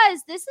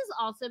 because this has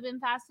also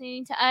been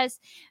fascinating to us.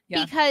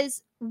 Yeah.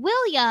 Because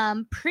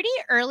William, pretty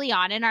early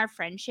on in our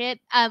friendship,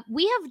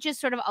 we have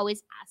just sort of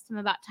always asked him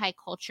about Thai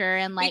culture,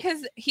 and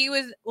because he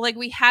was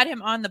we had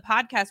him on the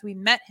podcast, we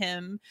met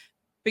him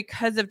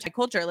because of Thai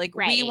culture.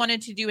 We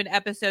wanted to do an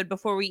episode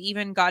before we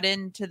even got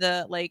into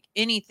the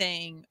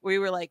anything. We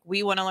were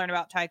we want to learn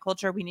about Thai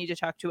culture. We need to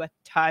talk to a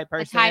Thai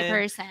person.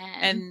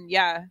 And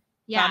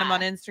found him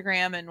on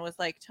Instagram and was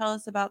tell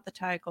us about the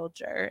Thai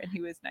culture. And he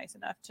was nice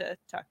enough to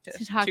talk to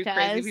two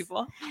crazy us.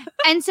 People.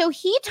 And so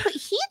he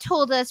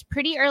told us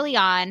pretty early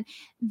on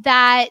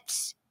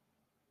that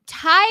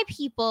Thai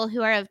people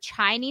who are of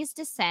Chinese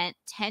descent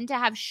tend to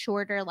have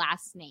shorter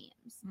last names.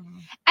 Mm-hmm.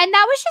 And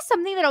that was just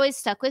something that always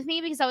stuck with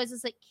me, because I was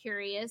just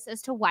curious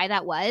as to why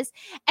that was.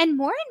 And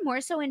more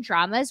so in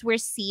dramas, we're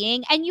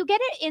seeing, and you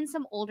get it in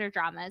some older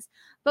dramas,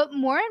 but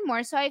more and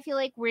more so I feel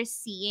like we're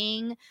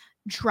seeing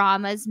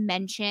dramas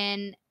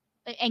mention,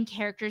 and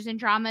characters in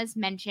dramas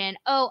mention,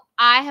 oh,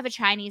 I have a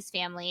Chinese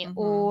family, mm-hmm.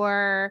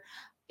 or,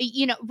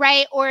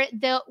 or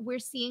we're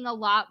seeing a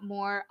lot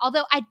more,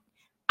 although I've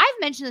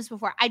mentioned this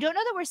before, I don't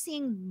know that we're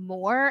seeing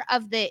more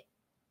of the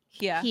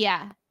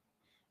right.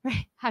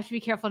 Have to be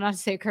careful not to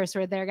say a curse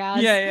word there,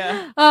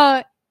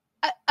 guys.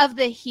 Of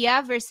the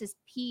Hia versus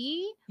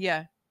P.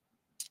 Yeah.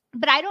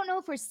 But I don't know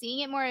if we're seeing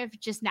it more, if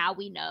just now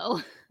we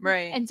know.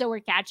 Right. And so we're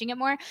catching it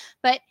more.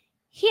 But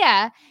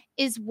Hia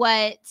is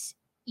what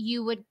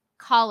you would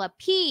call a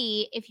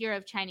P if you're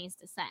of Chinese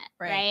descent,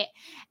 right?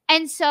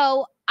 And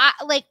so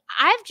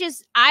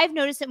I've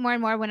noticed it more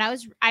and more when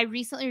I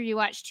recently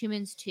rewatched Two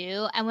Moons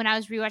 2, and when I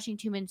was rewatching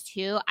Two Moons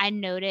 2, I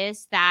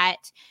noticed that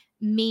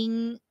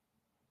Ming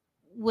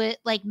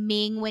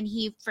when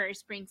he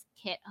first brings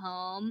Kit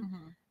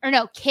home, or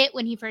no, Kit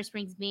when he first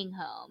brings Ming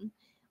home,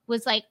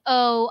 was like,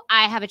 oh,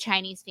 I have a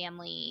Chinese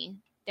family.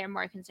 They're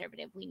more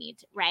conservative. We need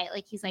to, right?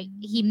 Like he's like,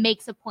 he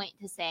makes a point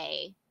to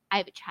say, I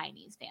have a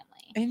Chinese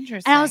family.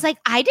 Interesting. And I was like,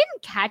 I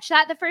didn't catch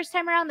that the first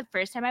time around, the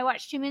first time I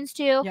watched Two Moons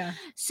 2. Yeah.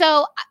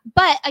 So,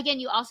 but again,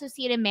 you also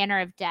see it in Manner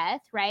of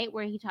Death, right?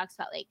 Where he talks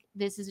about like,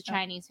 this is a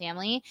Chinese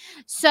family.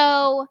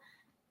 So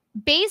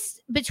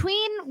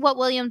between what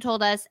William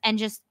told us and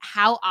just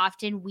how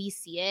often we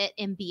see it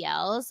in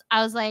BLs,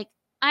 I was like,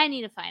 I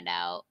need to find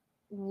out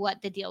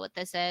what the deal with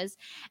this is.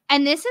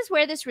 And this is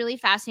where this really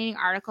fascinating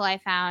article I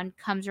found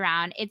comes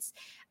around.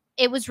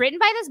 It was written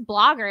by this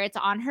blogger. It's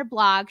on her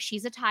blog.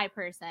 She's a Thai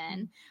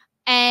person.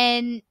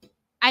 And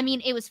I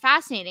mean, it was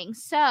fascinating.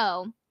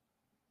 So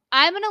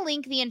I'm going to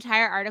link the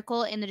entire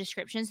article in the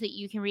description so that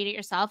you can read it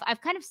yourself.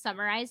 I've kind of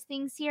summarized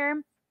things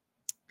here.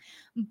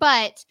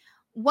 But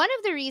one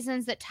of the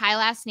reasons that Thai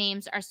last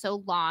names are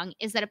so long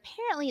is that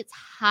apparently it's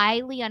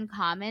highly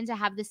uncommon to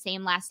have the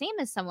same last name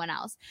as someone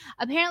else.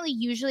 Apparently,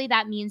 usually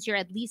that means you're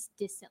at least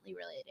distantly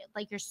related.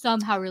 Like you're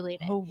somehow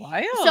related. Oh,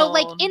 wild. So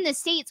like in the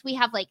States, we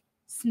have like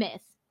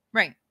Smith.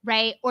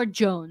 Right. Or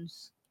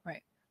Jones.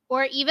 Right.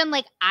 Or even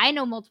like I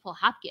know multiple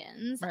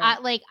Hopkins.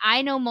 Right.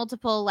 I know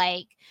multiple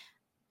like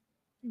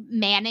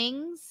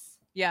Mannings.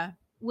 Yeah.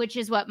 Which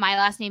is what my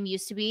last name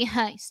used to be.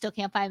 Still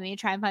can't find me.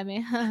 Try and find me.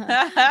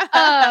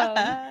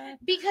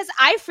 Because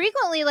I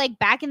frequently, like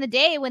back in the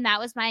day when that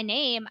was my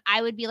name,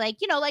 I would be like,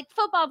 like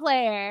football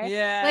player.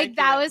 Yeah. Like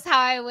that was how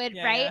I would,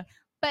 right? Yeah.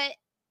 But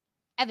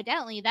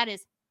evidently that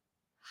is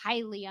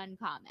highly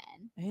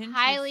uncommon.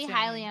 Highly,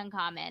 highly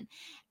uncommon.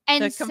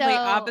 And the complete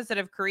opposite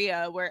of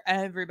Korea, where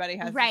everybody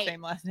has the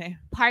same last name.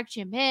 Park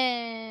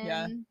Jimin.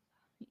 Yeah.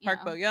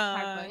 Park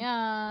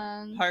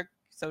Bo-young. Park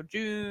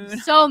Seo-joon.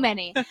 So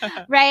many.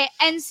 Right.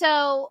 And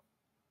so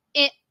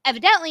it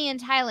evidently in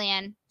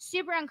Thailand,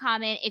 super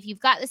uncommon. If you've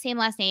got the same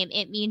last name,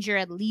 it means you're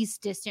at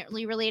least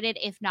distantly related,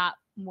 if not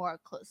more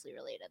closely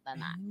related than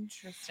that.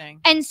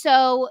 Interesting. And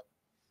so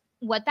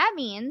what that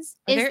means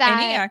Are is there that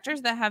any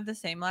actors that have the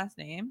same last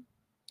name?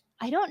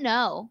 I don't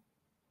know.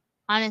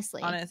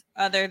 Honestly.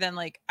 Other than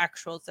like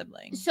actual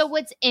siblings. So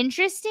what's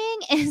interesting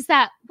is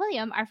that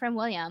William, our friend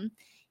William,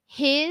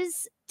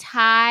 his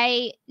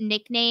Thai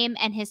nickname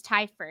and his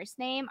Thai first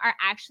name are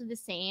actually the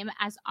same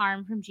as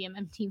Arm from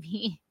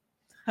GMMTV.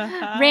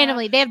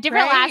 Randomly. They have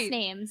different last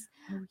names.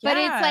 But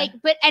it's like,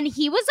 and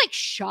he was like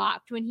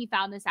shocked when he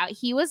found this out.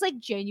 He was like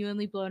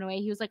genuinely blown away.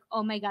 He was like,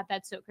 oh my God,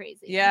 that's so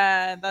crazy.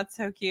 Yeah, that's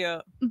so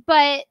cute.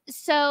 But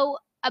so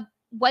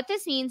what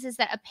this means is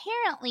that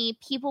apparently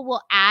people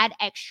will add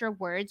extra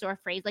words or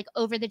phrase, like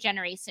over the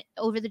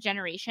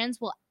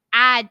generations will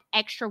add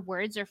extra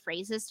words or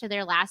phrases to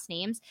their last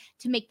names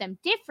to make them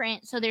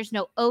different so there's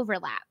no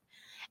overlap.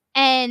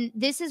 And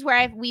this is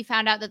where we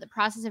found out that the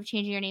process of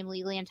changing your name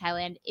legally in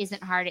Thailand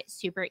isn't hard. It's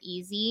super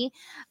easy.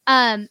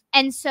 And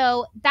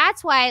so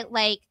that's why,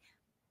 like,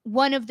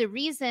 one of the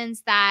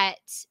reasons that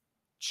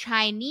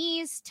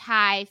Chinese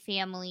Thai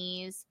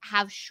families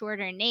have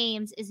shorter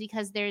names is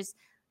because there's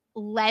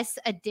less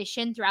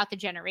addition throughout the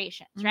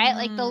generations, right?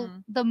 Like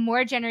the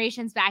more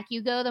generations back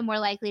you go, the more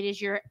likely it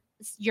is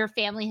your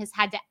family has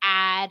had to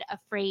add a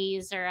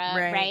phrase or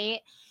a right.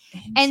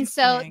 And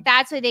so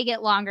that's why they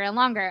get longer and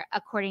longer,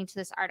 according to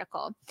this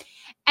article.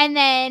 And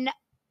then,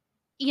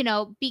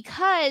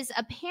 because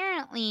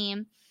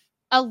apparently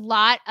a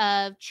lot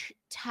of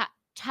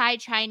Thai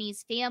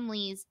Chinese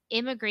families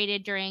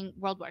immigrated during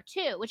World War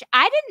II, which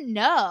I didn't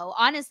know,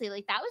 honestly.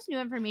 Like that was new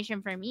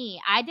information for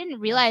me. I didn't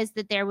realize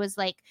that there was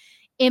like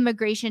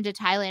immigration to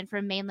Thailand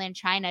from mainland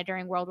China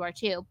during World War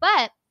II.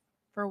 But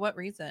for what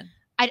reason?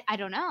 I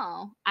don't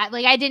know.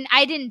 I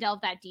didn't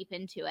delve that deep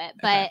into it,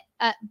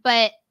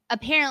 but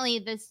apparently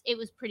it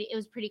was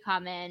pretty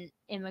common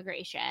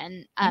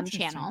immigration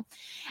channel.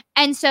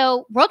 And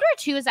so World War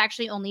II is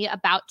actually only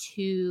about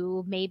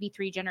 2, maybe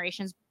 3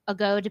 generations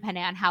ago,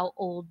 depending on how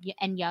old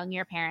and young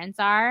your parents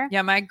are.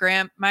 Yeah,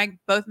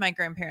 both my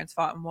grandparents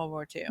fought in World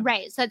War II.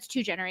 Right, so that's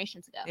 2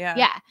 generations ago.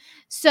 Yeah.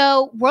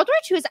 So World War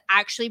II is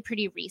actually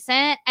pretty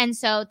recent, and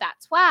so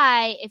that's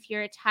why if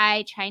you're a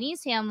Thai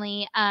Chinese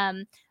family,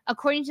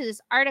 according to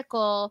this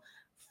article,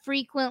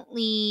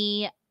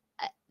 frequently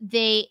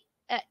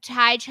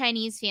Thai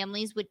Chinese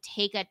families would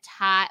create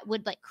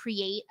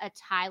a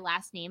Thai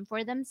last name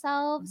for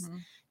themselves.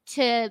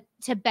 To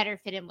better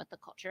fit in with the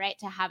culture, right?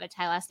 To have a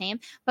Thai last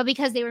name. But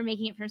because they were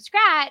making it from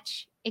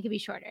scratch, it could be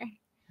shorter.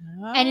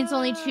 And it's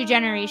only 2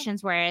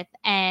 generations worth.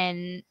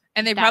 And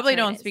they probably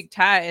don't speak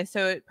Thai,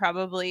 so it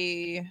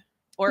probably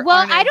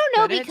I don't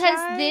know,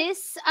 because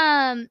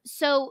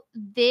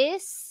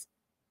this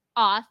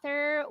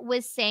author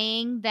was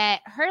saying that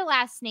her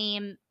last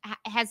name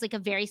has like a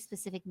very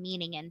specific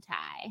meaning in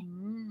Thai.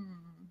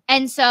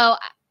 And so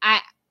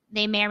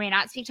they may or may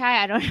not speak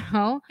Thai. I don't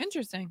know.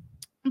 Interesting.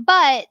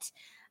 But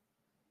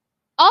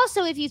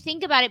also, if you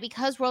think about it,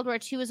 because World War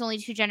II was only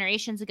 2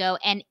 generations ago,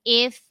 and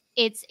if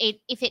it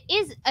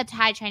is a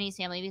Thai Chinese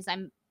family, because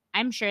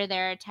I'm sure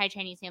there are Thai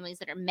Chinese families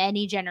that are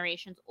many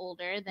generations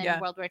older than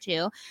World War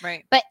II.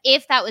 Right. But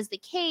if that was the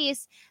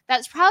case,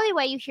 that's probably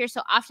why you hear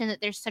so often that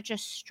there's such a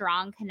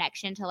strong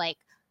connection to, like,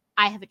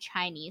 I have a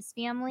Chinese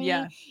family,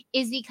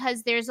 is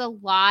because there's a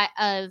lot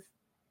of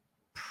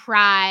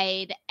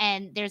pride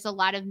and there's a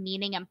lot of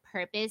meaning and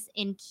purpose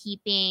in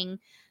keeping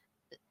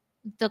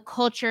the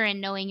culture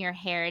and knowing your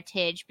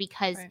heritage,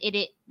 because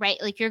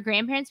like your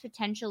grandparents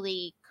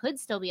potentially could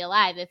still be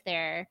alive if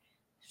they're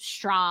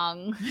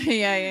strong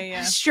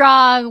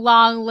strong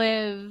long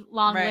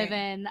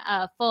living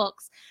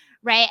folks,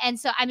 right? And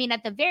so I mean,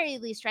 at the very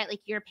least, right,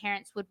 like your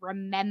parents would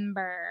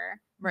remember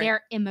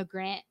their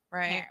immigrant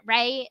parent,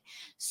 right?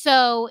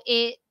 So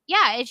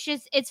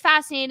it's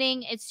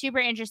fascinating. It's super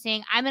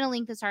interesting. I'm going to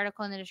link this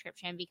article in the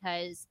description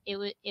because it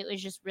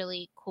was just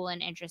really cool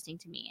and interesting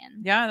to me.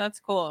 And yeah, that's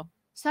cool.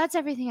 So that's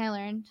everything I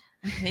learned.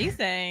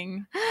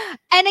 Amazing.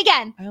 And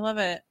again, I love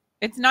it.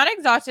 It's not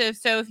exhaustive.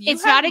 So if you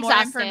have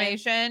more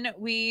information,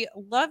 we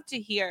love to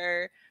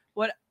hear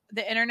what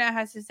the internet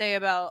has to say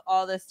about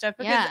all this stuff,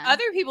 because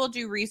other people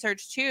do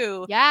research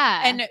too.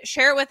 Yeah. And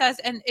share it with us.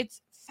 And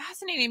it's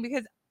fascinating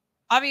because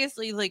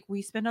obviously, like,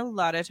 we spend a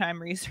lot of time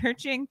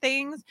researching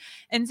things.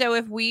 And so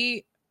if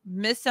we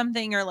miss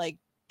something or like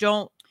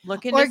don't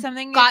look into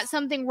something, got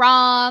something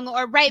wrong,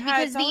 or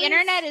because the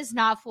internet is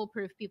not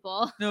foolproof,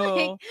 people. No.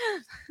 Like,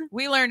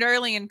 we learned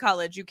early in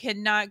college you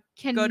cannot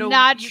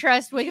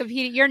trust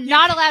Wikipedia. You're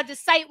not allowed to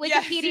cite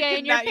Wikipedia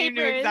in your papers. You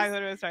knew exactly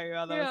what I was talking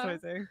about. That was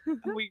amazing.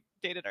 We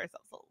dated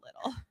ourselves a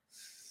little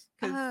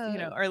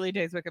because early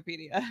days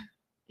Wikipedia.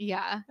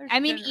 Yeah. I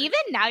mean, even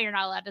now you're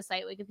not allowed to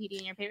cite Wikipedia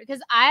in your paper,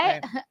 because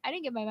I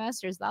didn't get my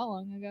master's that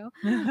long ago.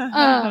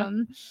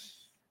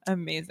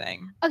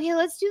 Amazing. Okay,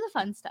 let's do the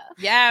fun stuff.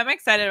 Yeah, I'm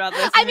excited about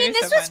this. I mean,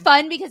 this was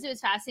fun because it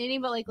was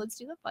fascinating, but like, let's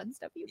do the fun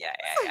stuff.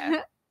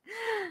 Yeah.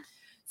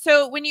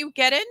 So when you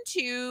get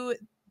into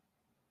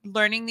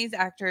learning these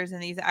actors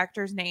and these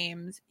actors'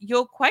 names,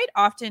 you'll quite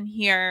often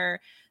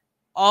hear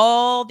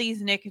all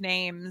these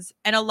nicknames,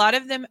 and a lot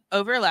of them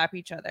overlap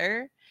each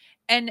other.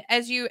 And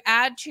as you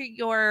add to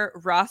your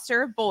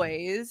roster of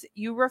boys,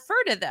 you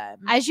refer to them.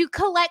 As you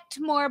collect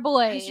more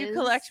boys.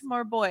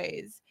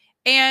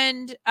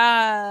 And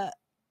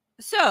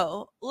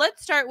so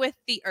let's start with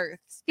the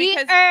Earths.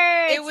 Because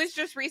it was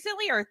just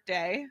recently Earth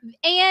Day.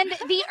 And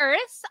the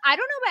Earths, I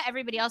don't know about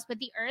everybody else, but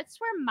the Earths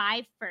were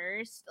my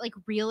first like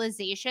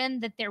realization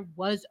that there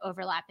was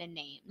overlap in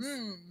names.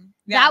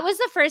 That was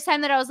the first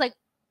time that I was like,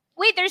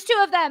 wait, there's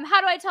 2 of them.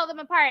 How do I tell them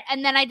apart?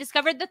 And then I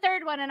discovered the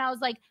third one and I was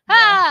like,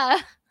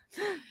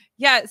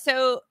 Yeah,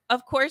 so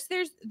of course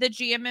there's the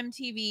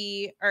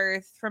GMMTV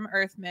Earth from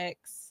Earth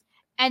Mix.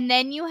 And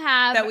then you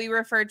have that we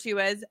refer to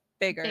as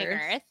Big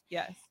Earth.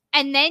 Yes.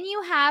 And then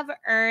you have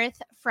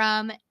Earth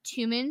from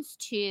 2 Moons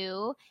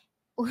 2,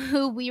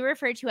 who we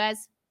refer to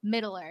as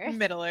Middle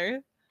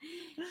Earth.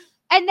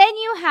 And then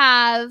you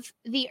have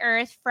the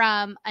Earth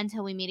from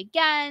Until We Meet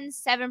Again,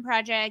 7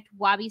 Project,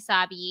 Wabi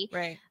Sabi.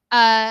 Right.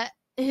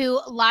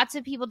 Who lots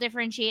of people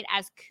differentiate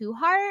as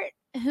Kuhart,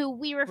 who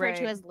we refer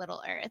to as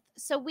Little Earth.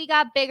 So we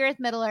got Big Earth,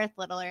 Middle Earth,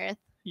 Little Earth.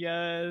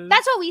 Yes.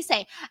 That's what we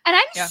say. And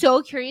I'm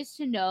so curious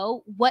to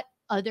know what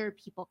other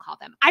people call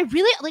them. I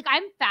really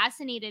I'm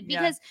fascinated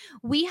because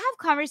we have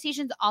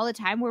conversations all the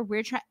time where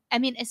we're trying, I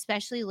mean,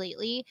 especially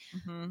lately,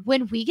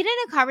 when we get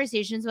into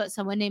conversations about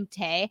someone named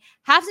Tay,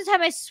 half the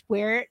time I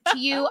swear to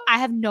you, I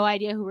have no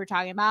idea who we're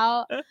talking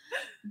about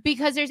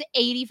because there's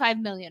 85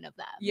 million of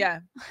them. Yeah.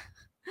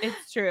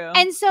 It's true.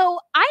 And so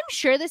I'm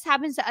sure this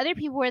happens to other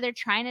people where they're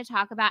trying to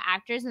talk about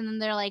actors and then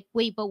they're like,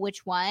 wait, but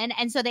which one?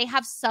 And so they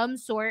have some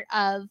sort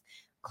of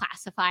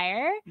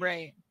classifier.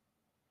 Right.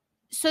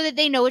 So that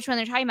they know which one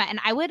they're talking about. And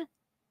I would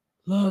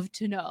love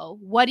to know,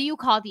 what do you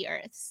call the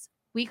Earths?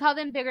 We call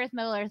them Big Earth,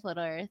 Middle Earth,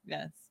 Little Earth.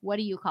 Yes. What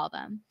do you call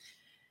them?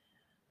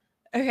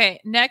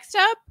 Okay. Next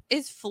up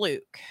is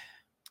Fluke.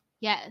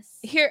 Yes.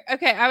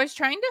 Okay, I was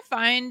trying to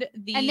find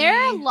and there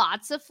are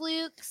lots of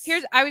Flukes.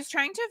 I was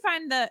trying to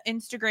find the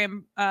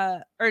Instagram,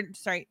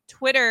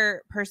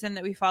 Twitter person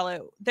that we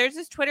follow. There's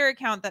this Twitter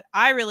account that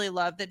I really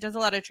love that does a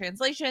lot of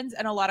translations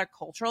and a lot of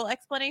cultural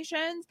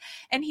explanations.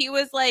 And he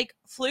was like,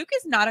 Fluke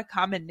is not a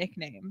common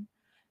nickname,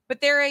 but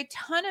there are a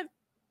ton of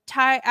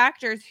Thai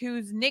actors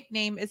whose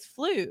nickname is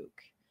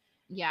Fluke.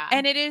 Yeah.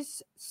 And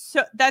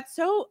that's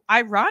so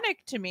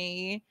ironic to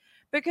me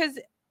because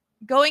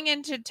going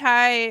into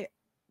Thai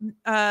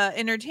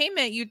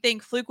entertainment, you'd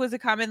think Fluke was a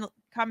common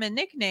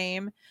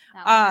nickname.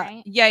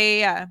 Right?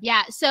 Yeah.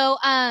 So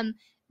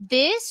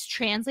this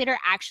translator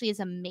actually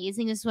is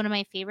amazing. This is one of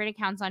my favorite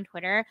accounts on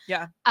Twitter.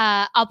 Yeah.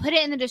 I'll put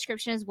it in the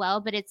description as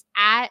well, but it's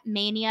at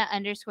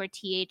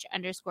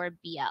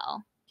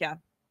mania_th_BL. Yeah.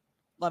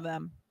 Love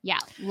them. Yeah,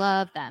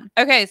 love them.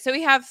 Okay, so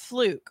we have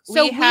Fluke.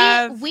 So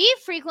we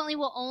frequently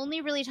will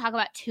only really talk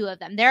about 2 of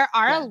them. There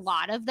are a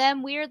lot of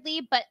them,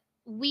 weirdly, but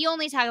we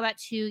only talk about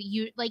 2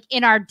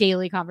 in our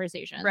daily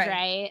conversations,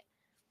 right?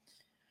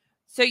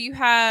 So you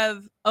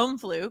have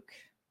Fluke,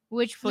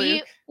 which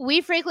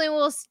we frequently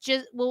will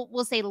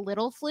say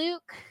Little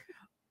Fluke.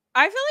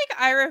 I feel like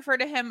I refer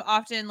to him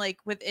often like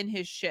within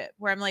his ship,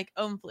 where I'm like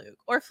Fluke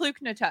or Fluke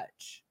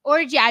Natouch,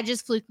 or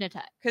just Fluke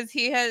Natouch, because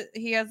he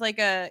has like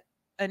an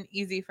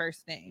easy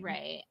first name,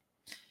 right?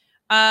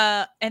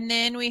 And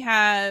then we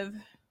have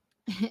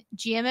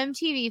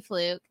GMMTV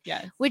Fluke.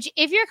 Yes. Which,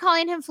 if you're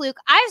calling him Fluke,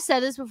 I've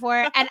said this before,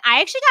 and I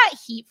actually got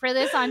heat for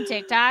this on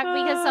TikTok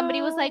because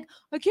somebody was like,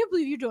 I can't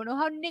believe you don't know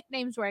how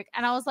nicknames work.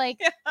 And I was like,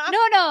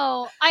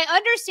 no, I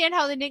understand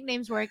how the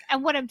nicknames work.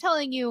 And what I'm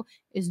telling you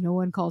is no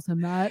one calls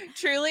him that.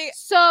 Truly.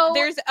 So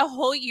there's a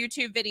whole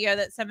YouTube video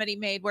that somebody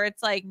made where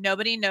it's like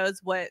nobody knows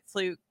what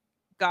Fluke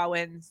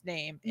Gawain's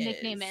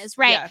nickname is.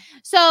 Right. Yeah.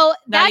 So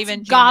that's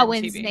even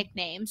Gawain's GMMTV.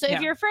 nickname. So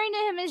if you're referring to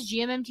him as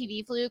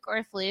GMMTV Fluke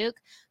or Fluke,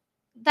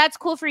 that's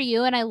cool for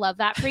you, and I love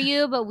that for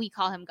you, but we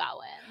call him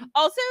Gawain.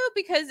 Also,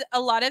 because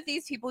a lot of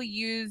these people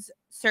use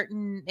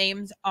certain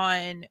names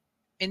on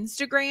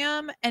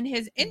Instagram, and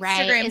his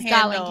Instagram is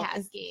handle Gawain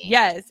Kasky.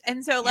 Yes.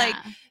 And so like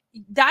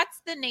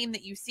that's the name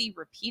that you see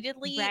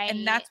repeatedly,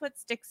 and that's what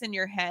sticks in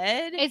your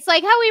head. It's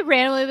like how we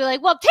randomly be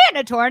like, well,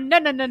 Tanator,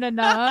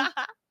 no.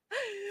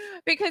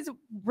 Because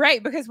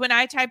when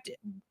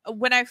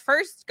I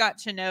first got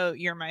to know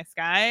You're My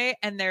Sky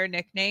and their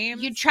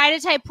nicknames, you'd try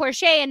to type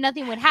Porsche and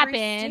nothing would happen.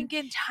 And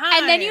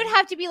then you'd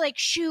have to be like,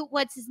 shoot,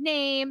 what's his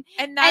name?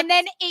 And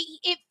then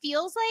it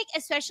feels like,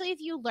 especially if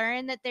you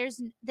learn that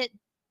that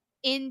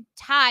in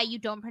Thai you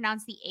don't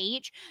pronounce the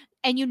H,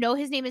 and you know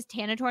his name is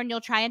Tanator, and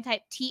you'll try and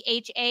type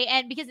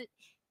THAN because it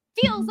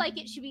feels like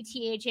it should be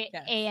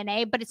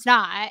THANA, but it's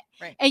not.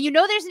 Right. And you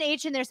know there's an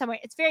H in there somewhere.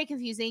 It's very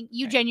confusing.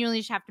 You genuinely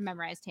just have to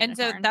memorize Tanatorn. And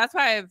so that's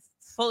why I've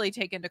fully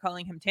taken to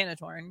calling him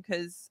Tanatorn,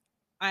 because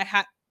I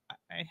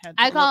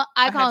call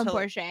him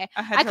Porsche.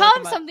 I call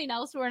him something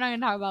else, but we're not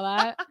going to talk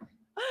about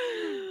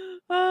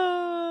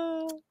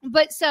that.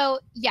 But so,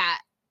 yeah,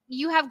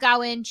 you have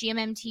Gawain,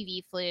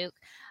 GMMTV Fluke.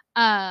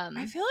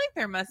 I feel like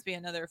there must be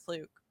another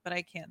Fluke, but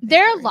I can't.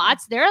 There are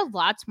lots. There are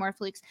lots more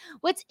Flukes.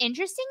 What's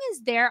interesting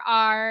is there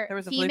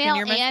was female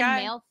and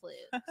male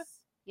Flukes.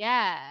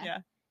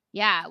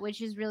 Yeah,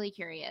 which is really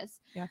curious.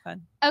 Yeah,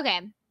 fun.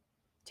 Okay.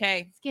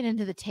 Tay. Let's get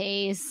into the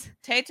Tays.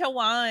 Tay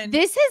Tawan.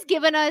 This has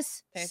given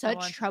us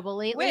such trouble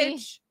lately.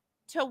 Which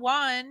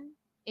Tawan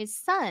is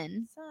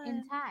sun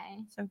in Thai.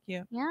 So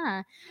cute.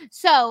 Yeah.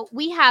 So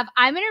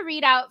I'm going to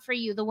read out for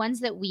you the ones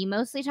that we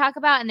mostly talk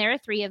about, and there are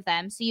 3 of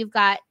them. So you've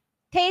got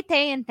Tay,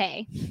 Tay, and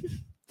Tay.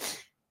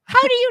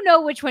 How do you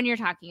know which one you're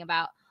talking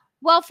about?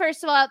 Well,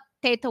 first of all,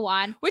 Tay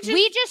Tawan. We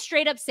just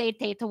straight up say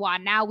Tay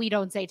Tawan. Now we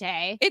don't say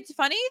Tay. It's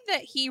funny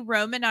that he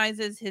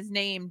romanizes his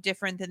name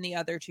different than the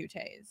other 2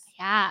 Tays.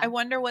 Yeah. I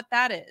wonder what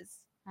that is.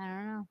 I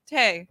don't know.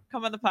 Tay,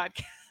 come on the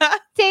podcast.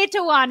 Tay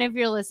Tawan, if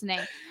you're listening.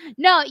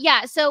 No,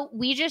 yeah. So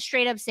we just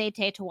straight up say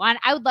Tay Tawan.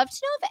 I would love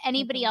to know if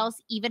anybody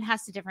else even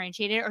has to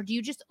differentiate it, or do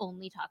you just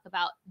only talk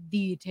about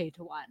the Tay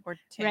Tawan? Or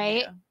Tay,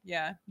 right?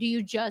 Yeah. Do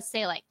you just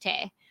say like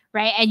Tay?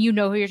 Right? And you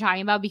know who you're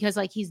talking about because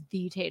like he's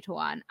the Tay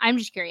Tawan. I'm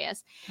just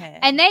curious. Tay.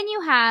 And then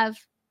you have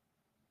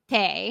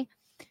Tay,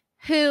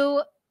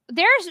 who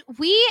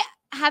we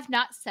have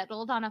not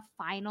settled on a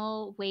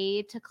final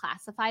way to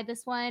classify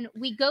this one.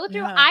 We go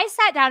through, I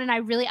sat down and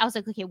I was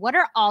like, okay, what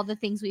are all the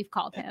things we've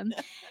called him?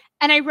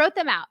 And I wrote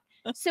them out.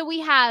 So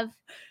we have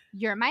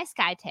You're My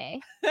Sky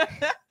Tay.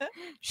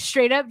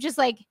 Straight up, just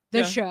like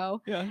the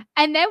show. Yeah.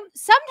 And then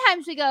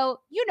sometimes we go,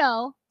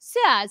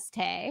 Siaz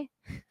Tay.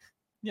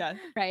 Yeah.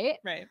 Right?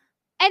 Right.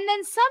 And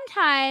then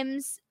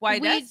sometimes Why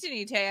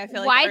Destiny Tay? I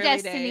feel like Why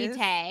Destiny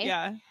Tay?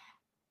 Yeah.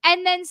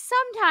 And then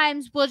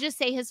sometimes we'll just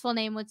say his full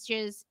name, which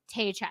is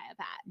Tay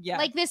Chayapat. Yeah.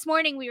 Like this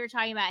morning we were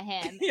talking about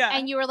him. Yeah.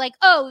 And you were like,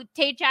 oh,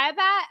 Tay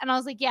Chayapat? And I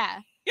was like, yeah.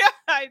 Yeah,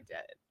 I did.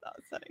 That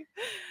was funny.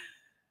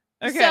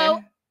 Okay.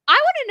 So I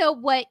want to know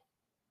what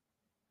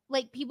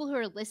like people who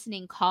are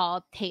listening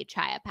call Tay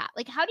Chayapat.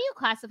 Like, how do you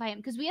classify him?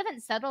 Because we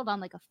haven't settled on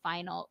like a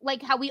final,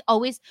 like how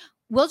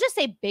we'll just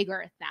say Big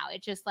Earth now.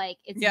 It's just like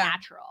it's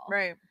natural.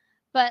 Right.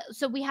 But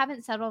so we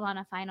haven't settled on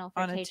a final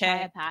for Tay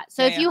Chayapat.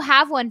 So Yeah, if you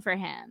have one for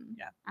him,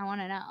 Yeah. I want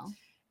to know.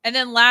 And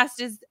then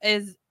last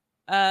is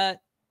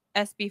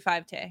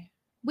SB5 Tay.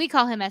 We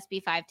call him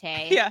SB5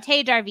 Tay. Yeah.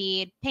 Tay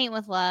Darvid, Paint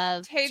with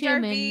Love. Tay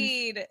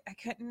Darvid. I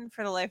couldn't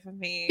for the life of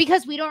me.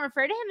 Because we don't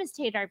refer to him as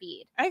Tay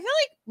Darvid. I feel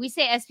like we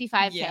say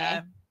SB5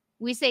 yeah. Tay.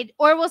 We say,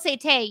 or we'll say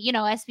Tay,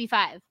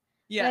 SB5.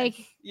 Yeah. Like,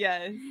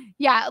 yes.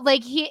 Yeah.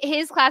 Like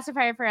his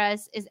classifier for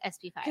us is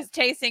SB5. Because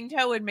Tay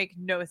Singto would make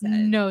no sense.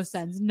 No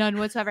sense. None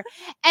whatsoever.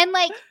 And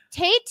like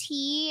Tay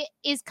T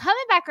is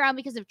coming back around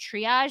because of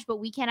Triage, but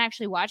we can't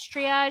actually watch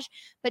Triage.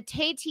 But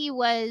Tay T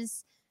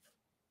was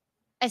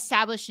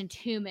established in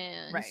 2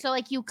 Moons. Right. So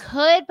like you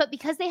could, but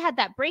because they had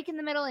that break in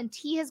the middle and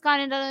T has gone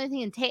into another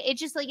thing and Tay, it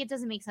just like it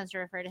doesn't make sense to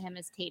refer to him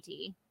as Tay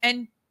T.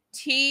 And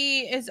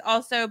T is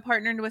also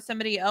partnered with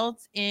somebody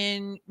else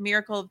in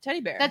Miracle of Teddy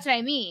Bear. That's what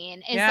I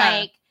mean. It's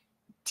like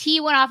T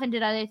went off and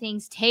did other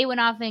things. Tay went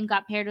off and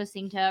got paired with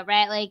Singto,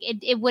 right? Like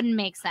it wouldn't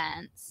make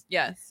sense.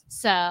 Yes.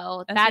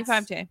 So that's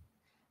SB5 Tay.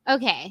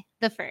 Okay.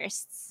 The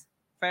firsts.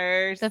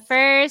 first. The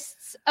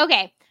firsts.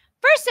 Okay.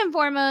 First and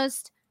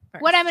foremost,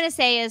 what I'm going to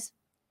say is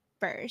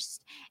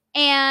first.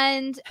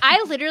 And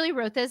I literally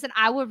wrote this and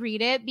I will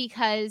read it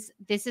because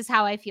this is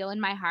how I feel in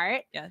my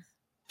heart. Yes.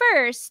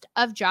 First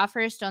of Jaw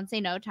First, Don't Say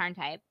No Tarn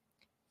type.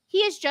 He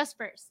is just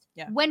first.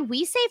 Yeah. When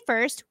we say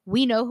first,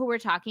 we know who we're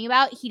talking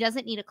about. He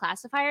doesn't need a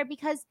classifier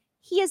because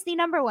he is the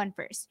number one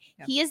first.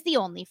 Yep. He is the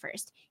only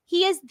first.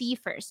 He is the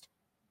first.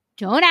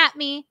 Don't at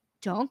me.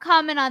 Don't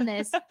comment on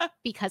this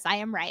because I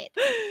am right.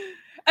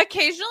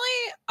 Occasionally,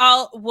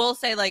 we'll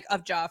say like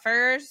of Jaw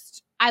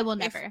First. I will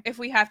never. If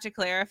we have to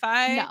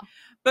clarify. No.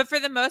 But for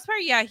the most part,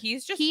 yeah, he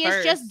is just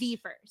the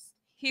first.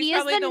 He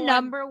is the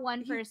number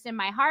one first in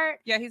my heart.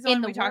 Yeah, he's the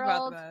one we talk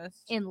about the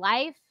most. In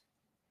life.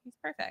 He's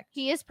perfect.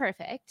 He is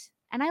perfect.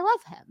 And I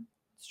love him.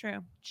 It's true.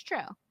 It's true.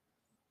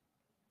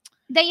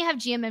 Then you have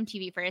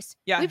GMMTV first.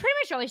 Yeah. We pretty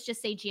much always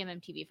just say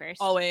GMMTV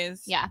first.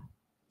 Always. Yeah.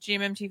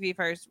 GMMTV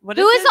first.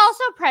 Who is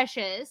also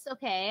precious.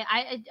 Okay.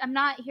 I'm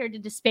not here to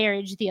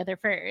disparage the other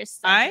first.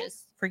 I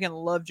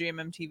freaking love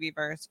GMMTV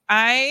first.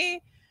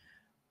 I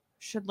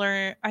should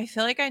learn. I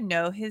feel like I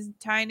know his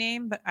Thai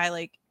name, but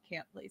I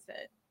can't place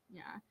it.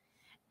 Yeah.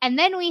 And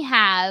then we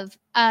have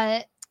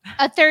a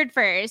third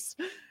first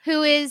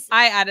who is...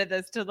 I added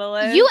this to the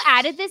list. You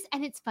added this,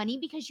 and it's funny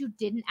because you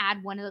didn't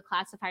add one of the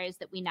classifiers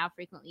that we now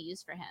frequently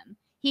use for him.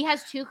 He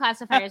has two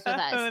classifiers with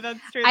us. Oh, that's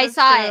true. I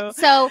saw it.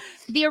 So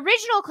the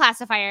original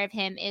classifier of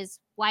him is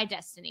Why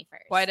Destiny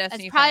First. Why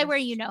Destiny That's probably first. where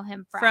you know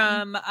him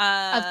from.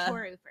 Of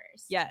Toru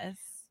First. Yes.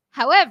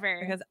 However,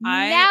 because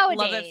I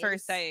love at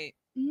first sight.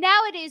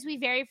 Nowadays, we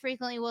very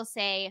frequently will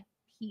say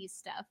P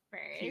Stuff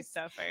First. P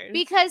Stuff First.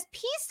 Because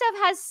P Stuff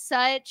has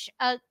such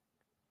a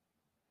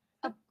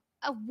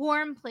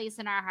warm place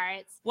in our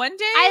hearts. One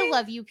day, I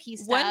love you, P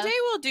Stuff. One day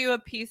we'll do a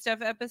P Stuff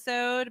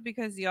episode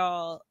because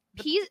y'all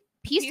P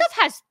Stuff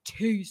has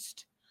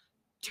taste.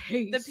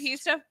 The P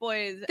Stuff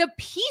boys. The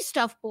P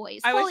Stuff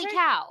boys. Holy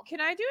cow! Can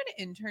I do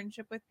an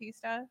internship with P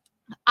Stuff?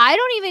 I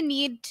don't even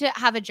need to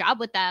have a job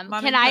with them.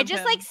 Can I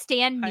just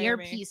stand near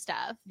P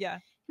Stuff? Yeah.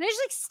 Can I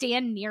just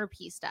stand near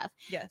P Stuff?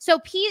 Yes. So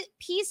P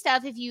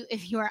Stuff, if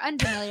you are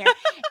unfamiliar,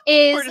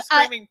 is we're just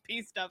screaming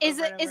P Stuff. Is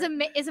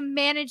a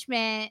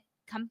management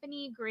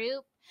company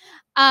group,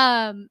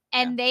 and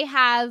they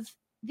have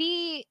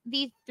the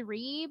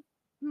three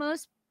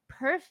most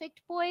perfect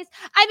boys.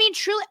 I mean,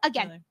 truly,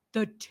 again, really?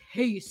 The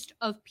taste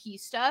of P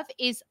Stuff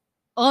is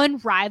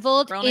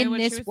unrivaled in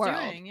this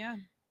world. Doing, yeah.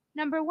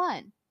 Number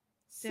one,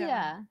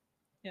 Sia.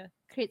 Yeah.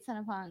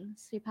 Kritsanapong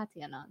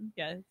Sripatianon.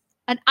 Yes.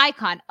 An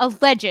icon, a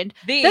legend,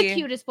 the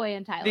cutest boy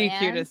in Thailand. The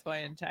cutest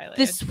boy in Thailand.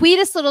 The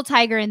sweetest little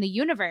tiger in the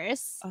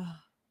universe. Oh,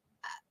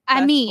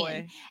 I mean,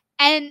 boy.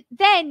 And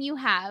then you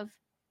have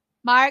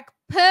Mark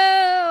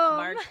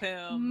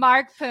Poom.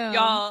 Mark Poom.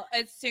 Y'all,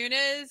 as soon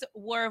as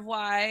War of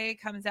Y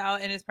comes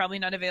out and is probably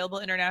not available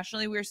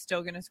internationally, we're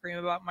still going to scream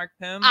about Mark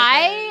Poom.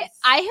 I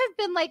have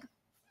been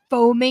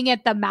foaming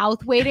at the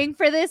mouth waiting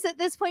for this at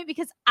this point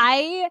because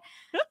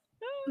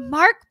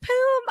Mark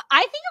Poom, I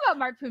think about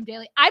Mark Poom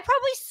daily. I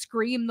probably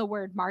scream the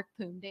word Mark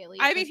Poom daily.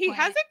 I mean, he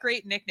has a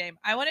great nickname.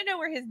 I want to know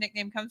where his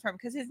nickname comes from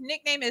because his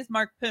nickname is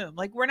Mark Poom.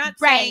 We're not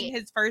saying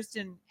his first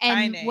and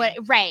Thai name.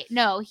 Right.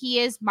 No, he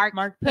is Mark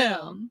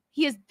Poom.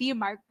 He is the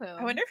Mark Poom.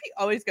 I wonder if he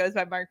always goes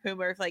by Mark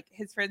Poom or if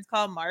his friends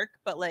call him Mark,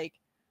 but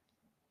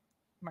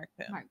Mark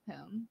Poom. Mark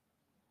Poom.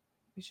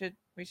 We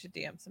should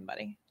DM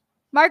somebody.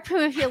 Mark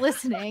Poom, if you're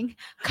listening,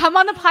 come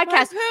on the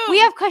podcast. We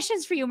have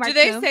questions for you, Mark Poom.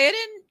 Do they say it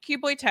in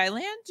Cute Boy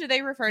Thailand? Do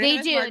they refer to him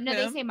as Mark Poom? No,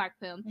 they say Mark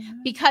Poom.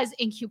 Mm-hmm. Because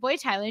in Cute Boy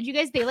Thailand, you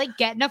guys, they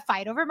get in a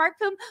fight over Mark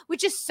Poom,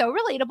 which is so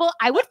relatable.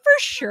 I would for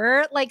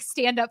sure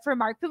stand up for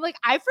Mark Poom.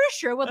 I for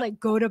sure would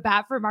go to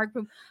bat for Mark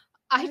Poom.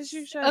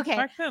 Okay.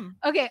 Mark Poom.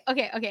 Okay.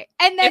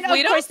 And then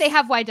of course they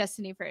have Why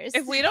Destiny First.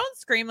 If we don't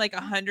scream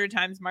 100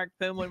 times Mark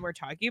Poom when we're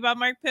talking about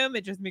Mark Poom,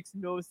 it just makes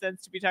no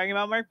sense to be talking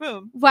about Mark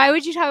Poom. Why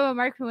would you talk about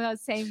Mark Poom without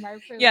saying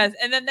Mark Poom? Yes,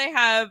 and then they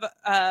have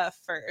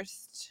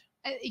first.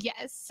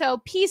 Yes.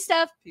 So P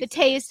Stuff, the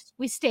taste,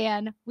 we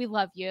stand, we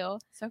love you.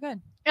 So good.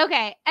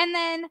 Okay, and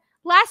then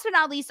last but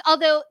not least,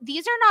 although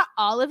these are not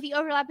all of the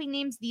overlapping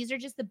names, these are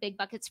just the big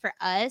buckets for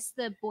us,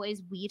 the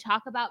boys we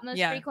talk about most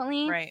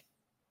frequently. Right.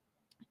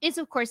 Is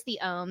of course the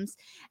Ohms.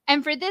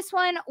 And for this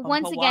one,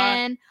 once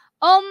again,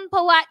 Om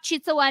Pawat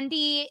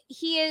Chitsawandi,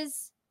 he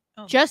is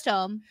just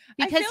Om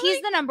because he's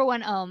the number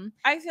one Om.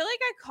 I feel like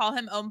I call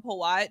him Om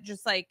Pawat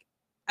just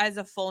as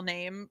a full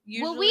name.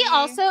 Usually. Well, we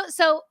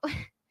also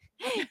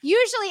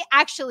usually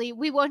actually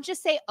we won't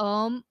just say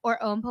Om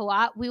or Om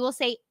Pawat. We will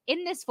say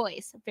in this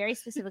voice very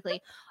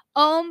specifically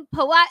Om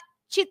Pawat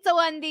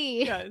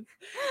Chitsawandi. Yes.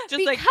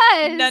 Just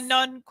because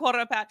Nanon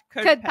Korapat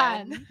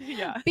Kurpan.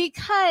 Yeah.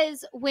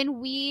 Because when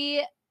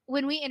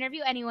we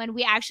interview anyone,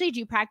 we actually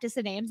do practice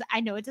the names. I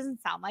know it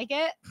doesn't sound like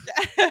it,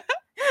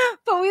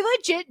 but we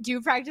legit do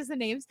practice the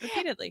names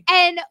repeatedly.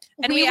 And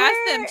we ask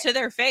them to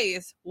their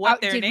face what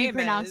their name is. Did we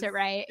pronounce it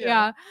right?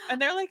 Yeah.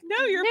 And they're like,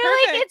 no, you're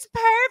perfect. It's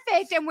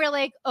perfect. And we're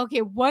like,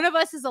 okay, one of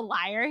us is a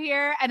liar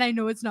here, and I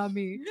know it's not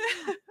me.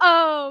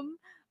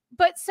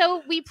 But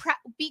so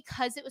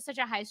because it was such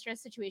a high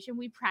stress situation,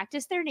 we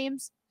practiced their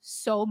names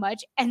so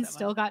much and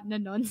still got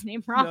Nanon's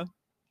name wrong. Yeah.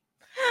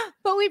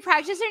 But we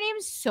practiced their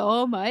names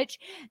so much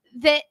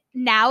that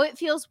now it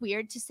feels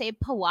weird to say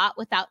Pawat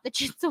without the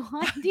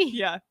Chitsawandi.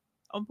 Yeah.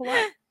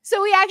 Pawat.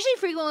 So we actually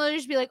frequently will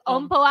just be like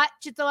Pawat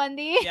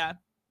Chitsawandi. Yeah.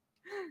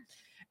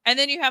 And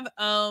then you have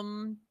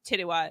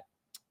Titiwat.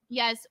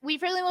 Yes, we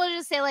frequently will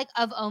just say like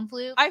of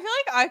Fluke. I feel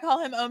like I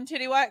call him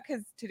Titiwat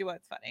because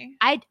Titiwat's funny.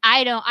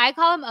 I don't. I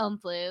call him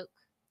Fluke.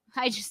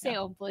 I just say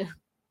Fluke.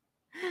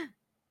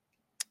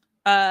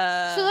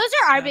 So those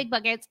are our big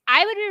buckets.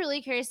 I would be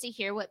really curious to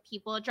hear what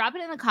people drop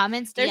it in the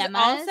comments. There's DM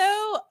us.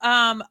 Also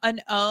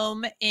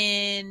an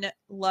in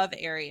Love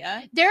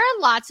area. There are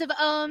lots of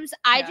ohms.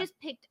 I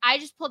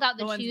just pulled out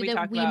the two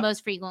that we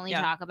most frequently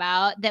talk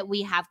about that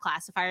we have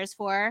classifiers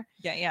for.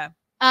 Yeah.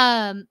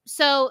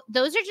 So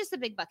those are just the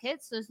big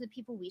buckets. Those are the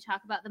people we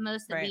talk about the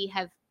most that we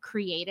have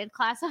created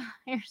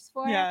classifiers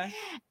for. Yeah.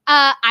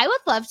 I would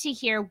love to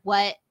hear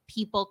what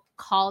people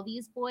call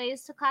these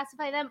boys to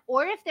classify them,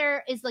 or if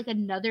there is like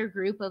another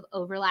group of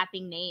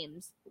overlapping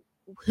names,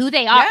 who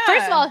they are.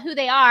 First of all, who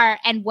they are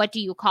and what do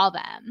you call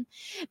them?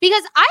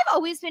 Because I've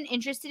always been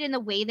interested in the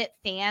way that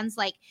fans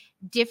like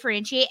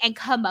differentiate and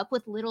come up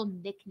with little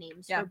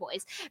nicknames for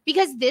boys.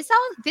 Because this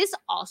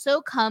also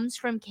comes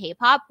from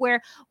K-pop,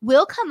 where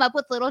we'll come up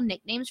with little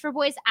nicknames for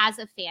boys as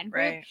a fan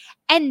group,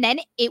 and then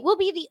it will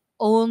be the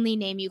only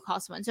name you call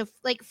someone. So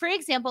like, for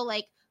example,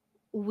 like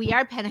we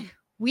are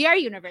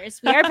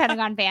Universe. We are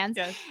Pentagon fans.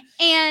 Yes.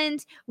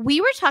 And we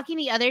were talking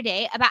the other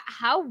day about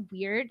how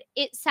weird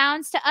it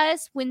sounds to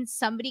us when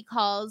somebody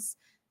calls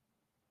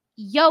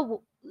Changgu.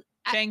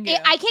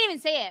 I can't even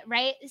say it,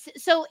 right?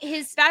 So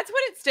that's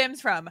what it stems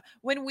from.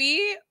 When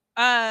we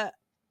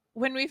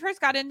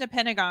first got into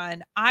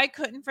Pentagon, I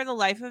couldn't for the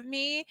life of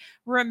me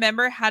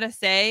remember how to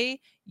say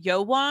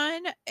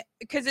Yowon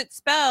because it's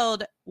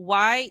spelled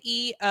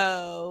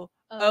YEOONE,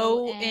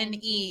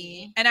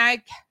 and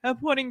I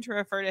kept wanting to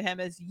refer to him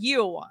as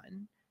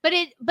Yowon. But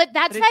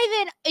that's not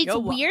even. It's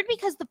weird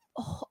because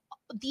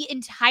the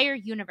entire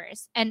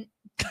universe, and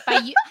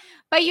by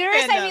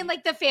universe I mean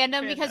like the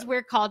fandom because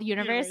we're called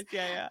Universe.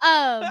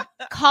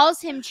 Calls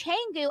him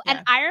Changgu,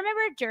 and I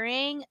remember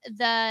during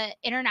the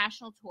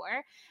international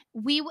tour,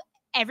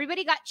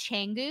 everybody got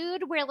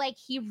Changu'd, where like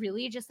he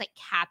really just like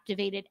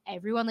captivated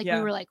everyone. Like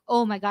we were like,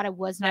 oh my god, I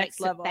was not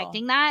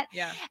expecting that.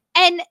 Yeah.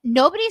 And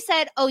nobody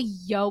said, oh,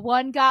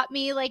 Yowon got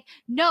me. Like,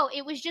 no,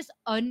 it was just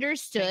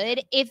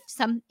understood if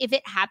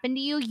it happened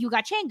to you, you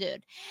got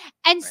Changu'd.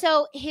 And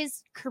so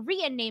his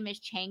Korean name is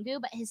Changgu,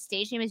 but his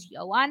stage name is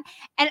Yowon.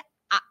 And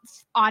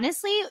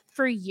honestly,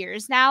 for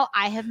years now,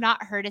 I have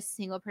not heard a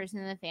single person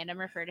in the fandom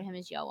refer to him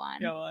as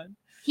Yowon.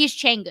 He's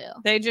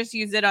Changgu. They just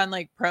use it on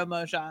like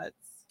promo shots.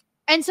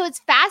 And so it's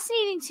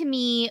fascinating to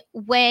me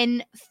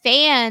when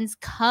fans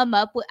come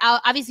up with,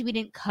 obviously we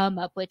didn't come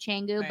up with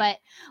Changgu, but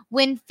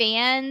when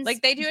fans.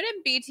 Like they do it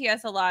in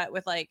BTS a lot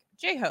with like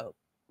J-Hope.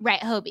 Right,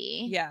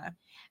 Hobie. Yeah.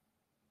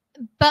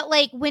 But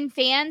like when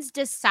fans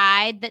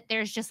decide that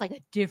there's just like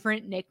a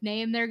different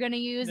nickname they're going to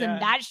use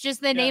and that's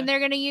just the name they're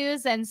going to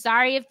use. And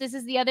sorry if this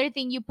is the other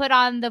thing you put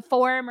on the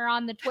forum or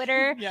on the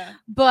Twitter,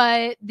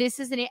 but this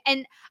isn't it.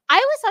 And I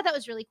always thought that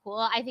was really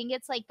cool. I think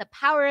it's like the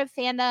power of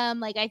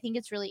fandom. Like, I think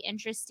it's really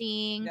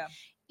interesting. Yeah.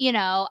 You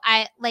know,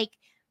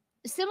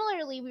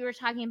 similarly, we were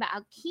talking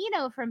about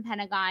Kino from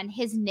Pentagon.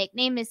 His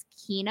nickname is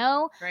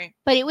Kino, right?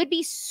 But it would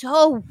be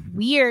so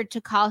weird to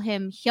call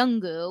him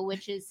Hyunggu,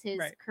 which is his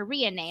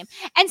Korean name.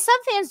 And some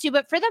fans do,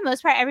 but for the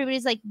most part,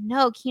 everybody's like,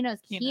 no, Kino's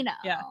Kino.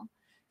 Yeah,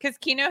 because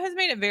Kino has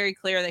made it very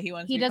clear that he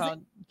wants to be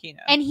called Kino.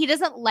 And he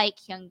doesn't like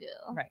Hyunggu.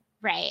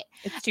 Right.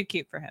 It's too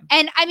cute for him.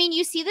 And I mean,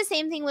 you see the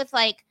same thing with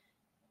like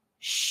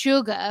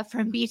Suga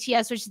from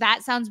BTS, which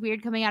that sounds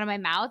weird coming out of my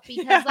mouth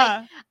because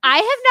like I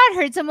have not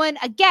heard someone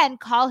again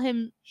call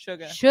him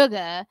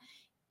Suga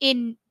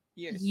in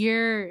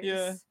years.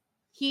 Yeah.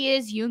 He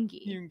is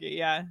Yoongi.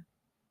 Yeah.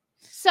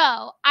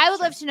 So I would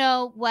love to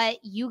know what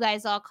you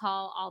guys all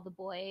call all the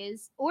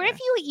boys, or if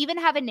you even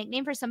have a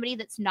nickname for somebody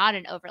that's not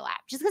an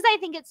overlap, just because I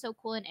think it's so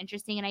cool and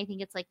interesting, and I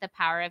think it's like the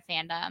power of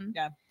fandom.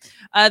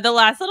 Yeah. The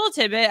last little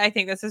tidbit, I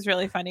think this is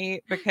really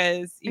funny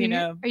because, you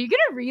know. Are you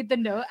going to read the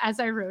note as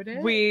I wrote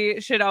it? We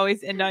should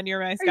always end on You're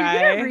My Sky. Are you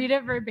going to read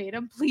it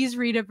verbatim? Please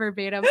read it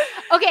verbatim.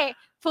 Okay.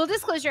 Full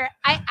disclosure,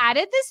 I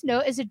added this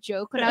note as a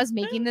joke when I was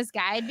making this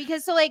guide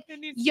because so like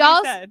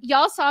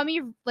y'all saw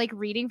me like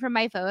reading from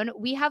my phone.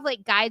 We have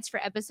like guides for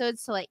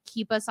episodes to like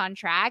keep us on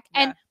track.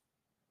 And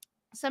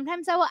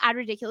sometimes I will add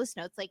ridiculous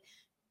notes. Like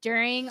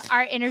during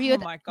our interview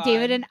with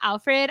David and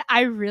Alfred,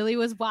 I really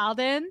was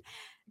wildin'.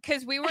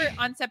 Because we were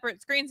on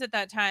separate screens at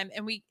that time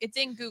and it's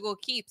in Google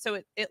Keep. So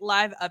it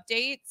live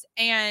updates,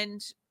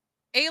 and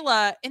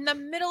Ayla in the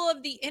middle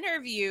of the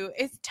interview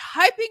is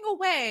typing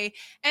away,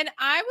 and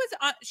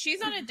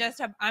she's on a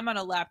desktop, I'm on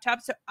a laptop,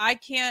 so I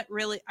couldn't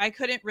really,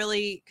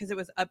 because it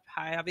was up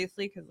high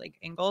obviously because like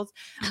angles,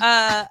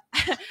 I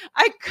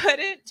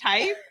couldn't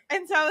type,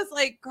 and so I was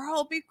like,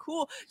 girl, be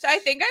cool. So I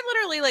think I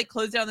literally like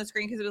closed down the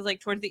screen because it was like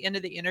towards the end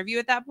of the interview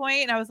at that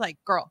point, and I was like,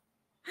 girl,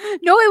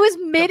 No, it was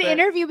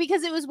mid-interview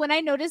because it was when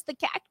I noticed the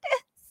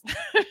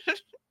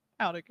cactus.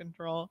 Out of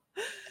control.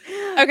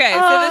 Okay,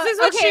 so this is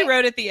what she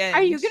wrote at the end.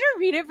 Are you gonna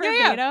read it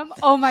verbatim? Yeah.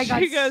 Oh my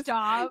god,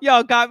 stop.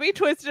 Y'all got me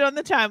twisted on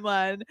the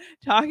timeline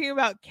talking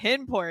about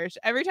Ken Porsche.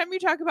 Every time you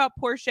talk about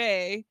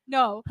Porsche.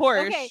 No.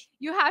 Porsche. Okay,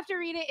 you have to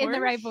read it in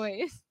the right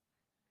voice.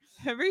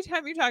 Every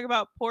time you talk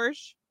about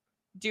Porsche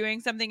doing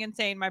something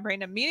insane, my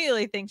brain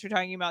immediately thinks you're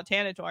talking about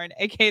Tanatorn,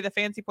 aka the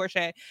fancy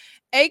Porsche,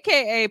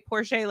 aka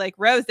Porsche like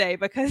Rose,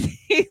 because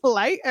he's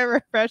light and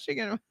refreshing,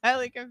 and I'm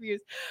highly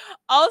confused.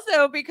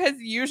 Also, because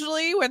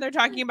usually when they're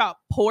talking about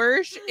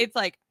Porsche, it's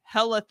like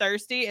hella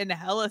thirsty and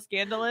hella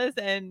scandalous,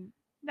 and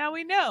now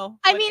we know.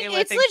 I mean,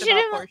 it's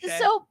legitimate.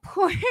 So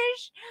Porsche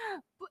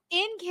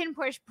in Ken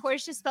Porsche,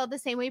 Porsche is spelled the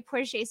same way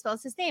Porsche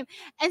spells his name.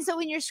 And so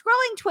when you're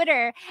scrolling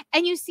Twitter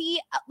and you see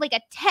like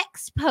a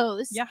text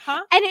post,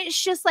 and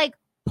it's just like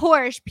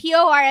Porsche,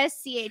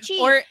 Porsche,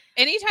 or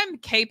anytime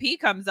KP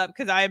comes up,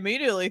 because I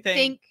immediately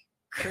think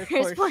Chris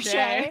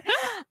Porsche.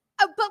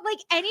 But like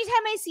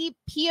anytime I see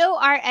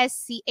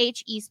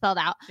Porsche spelled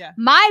out,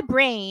 my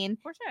brain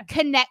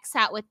connects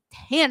that with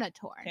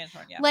Tanatorn.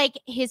 Like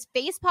his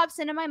face pops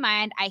into my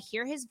mind. I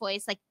hear his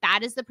voice. Like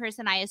that is the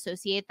person I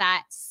associate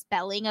that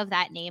spelling of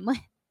that name with.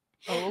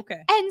 Oh,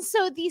 okay. And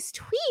so these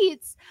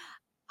tweets,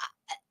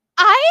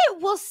 I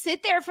will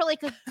sit there for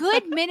like a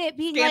good minute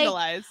being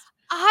like,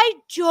 I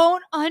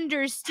don't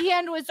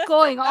understand what's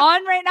going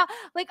on right now.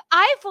 Like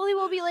I fully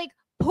will be like,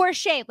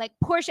 Porsche, like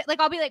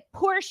I'll be like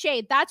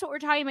Porsche. That's what we're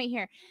talking about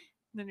here.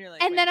 Then you're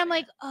like, and then I'm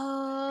like,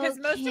 oh, because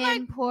most of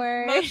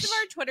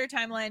our Twitter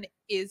timeline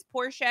is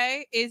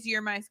Porsche, is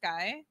You're My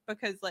Sky,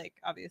 because like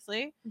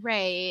obviously,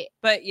 right?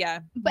 But yeah,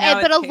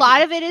 but a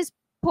lot of it is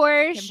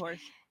Porsche.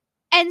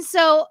 And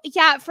so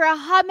yeah, for a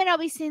hot minute I'll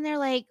be sitting there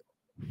like,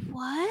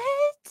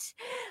 what?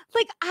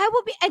 Like I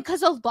will be, and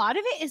because a lot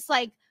of it is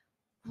like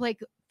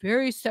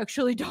very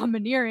sexually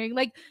domineering.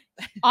 Like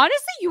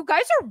honestly, you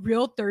guys are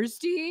real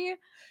thirsty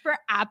for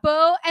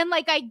Apo, and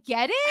like I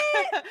get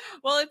it.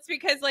 Well, it's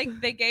because like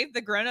they gave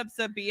the grown-ups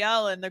a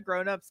BL and the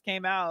grown-ups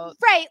came out.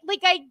 Right. Like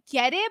I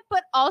get it,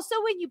 but also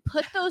when you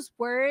put those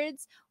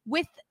words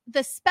with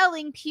the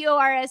spelling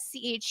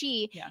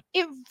Porsche,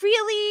 it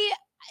really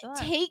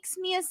takes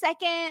me a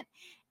second.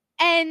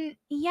 And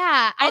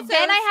yeah,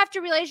 then I have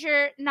to realize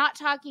you're not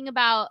talking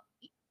about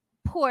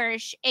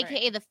Porsche,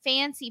 aka the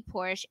fancy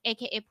Porsche,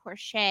 aka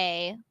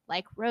Porsche,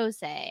 like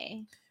Rose,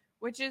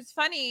 which is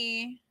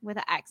funny with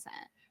an accent.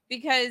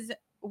 Because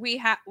we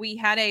had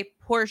a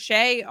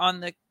Porsche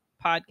on the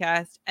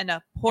podcast and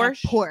a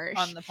Porsche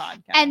on the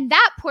podcast. And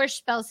that Porsche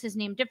spells his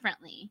name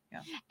differently.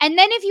 Yeah. And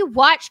then if you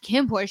watch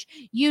Ken Porsche,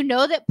 you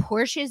know that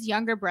Porsche's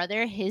younger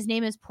brother, his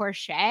name is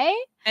Porsche.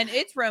 And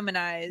it's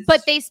Romanized.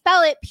 But they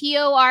spell it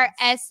Porshay.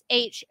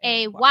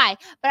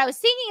 But I was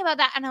thinking about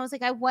that and I was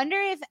like, I wonder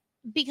if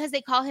because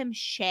they call him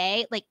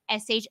Shay, like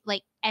SH,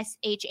 like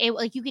SHA,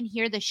 like you can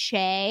hear the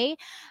Shay.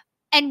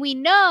 And we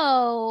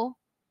know...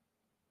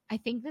 I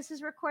think this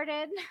is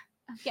recorded.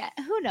 Yeah,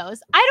 who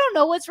knows? I don't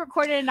know what's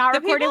recorded and not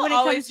recorded when it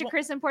comes to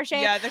Chris and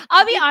Porsche. Yeah,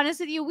 I'll be honest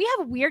with you. We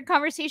have weird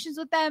conversations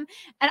with them,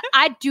 and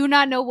I do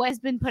not know what has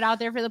been put out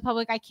there for the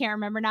public. I can't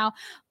remember now.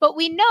 But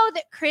we know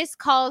that Chris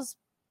calls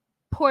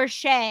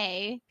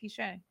Porsche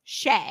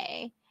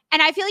Shay.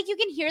 And I feel like you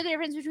can hear the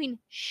difference between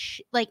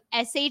like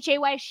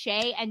SHAY,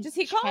 Shay, and does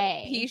he call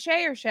it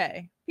P-Shay or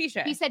Shay?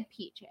 P-Shay. He said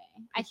P-Shay,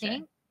 I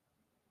think.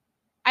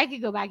 I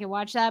could go back and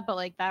watch that, but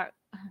like that...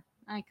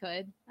 I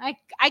could,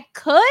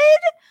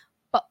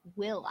 but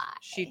will I?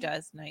 She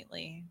does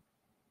nightly.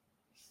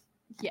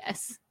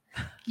 Yes.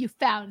 You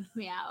found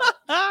me out.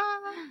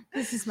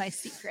 This is my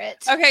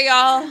secret. Okay,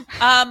 y'all.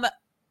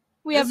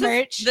 We have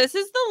merch. This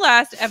is the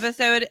last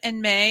episode in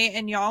May,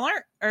 and y'all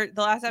aren't, or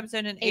the last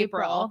episode in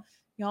April.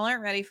 Y'all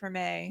aren't ready for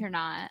May. You're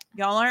not.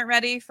 Y'all aren't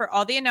ready for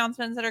all the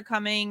announcements that are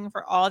coming,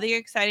 for all the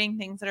exciting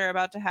things that are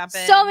about to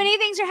happen. So many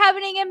things are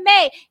happening in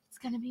May. It's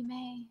gonna be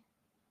May.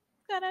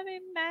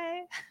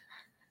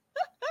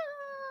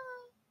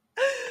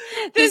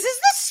 This is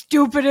the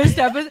stupidest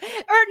episode.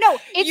 Or no,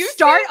 you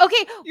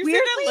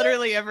weirdly,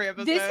 literally every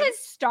episode. This has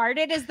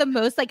started as the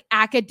most like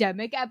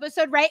academic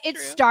episode, right? It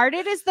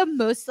started as the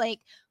most like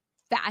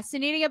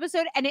fascinating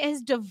episode, and it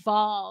has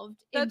devolved.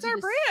 That's into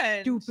our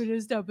brand.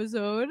 Stupidest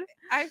episode.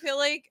 I feel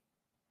like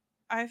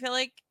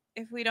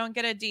if we don't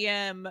get a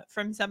DM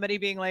from somebody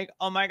being like,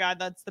 "Oh my god,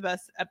 that's the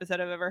best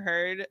episode I've ever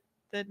heard,"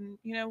 then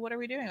what are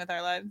we doing with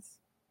our lives?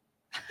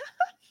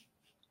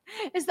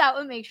 Is that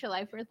what makes your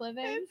life worth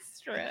living? It's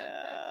true.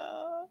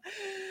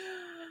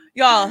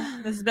 Y'all,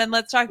 this has been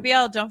Let's Talk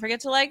BL. Don't forget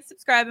to like,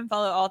 subscribe, and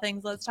follow all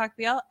things Let's Talk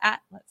BL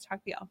at Let's Talk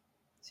BL.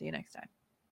 See you next time.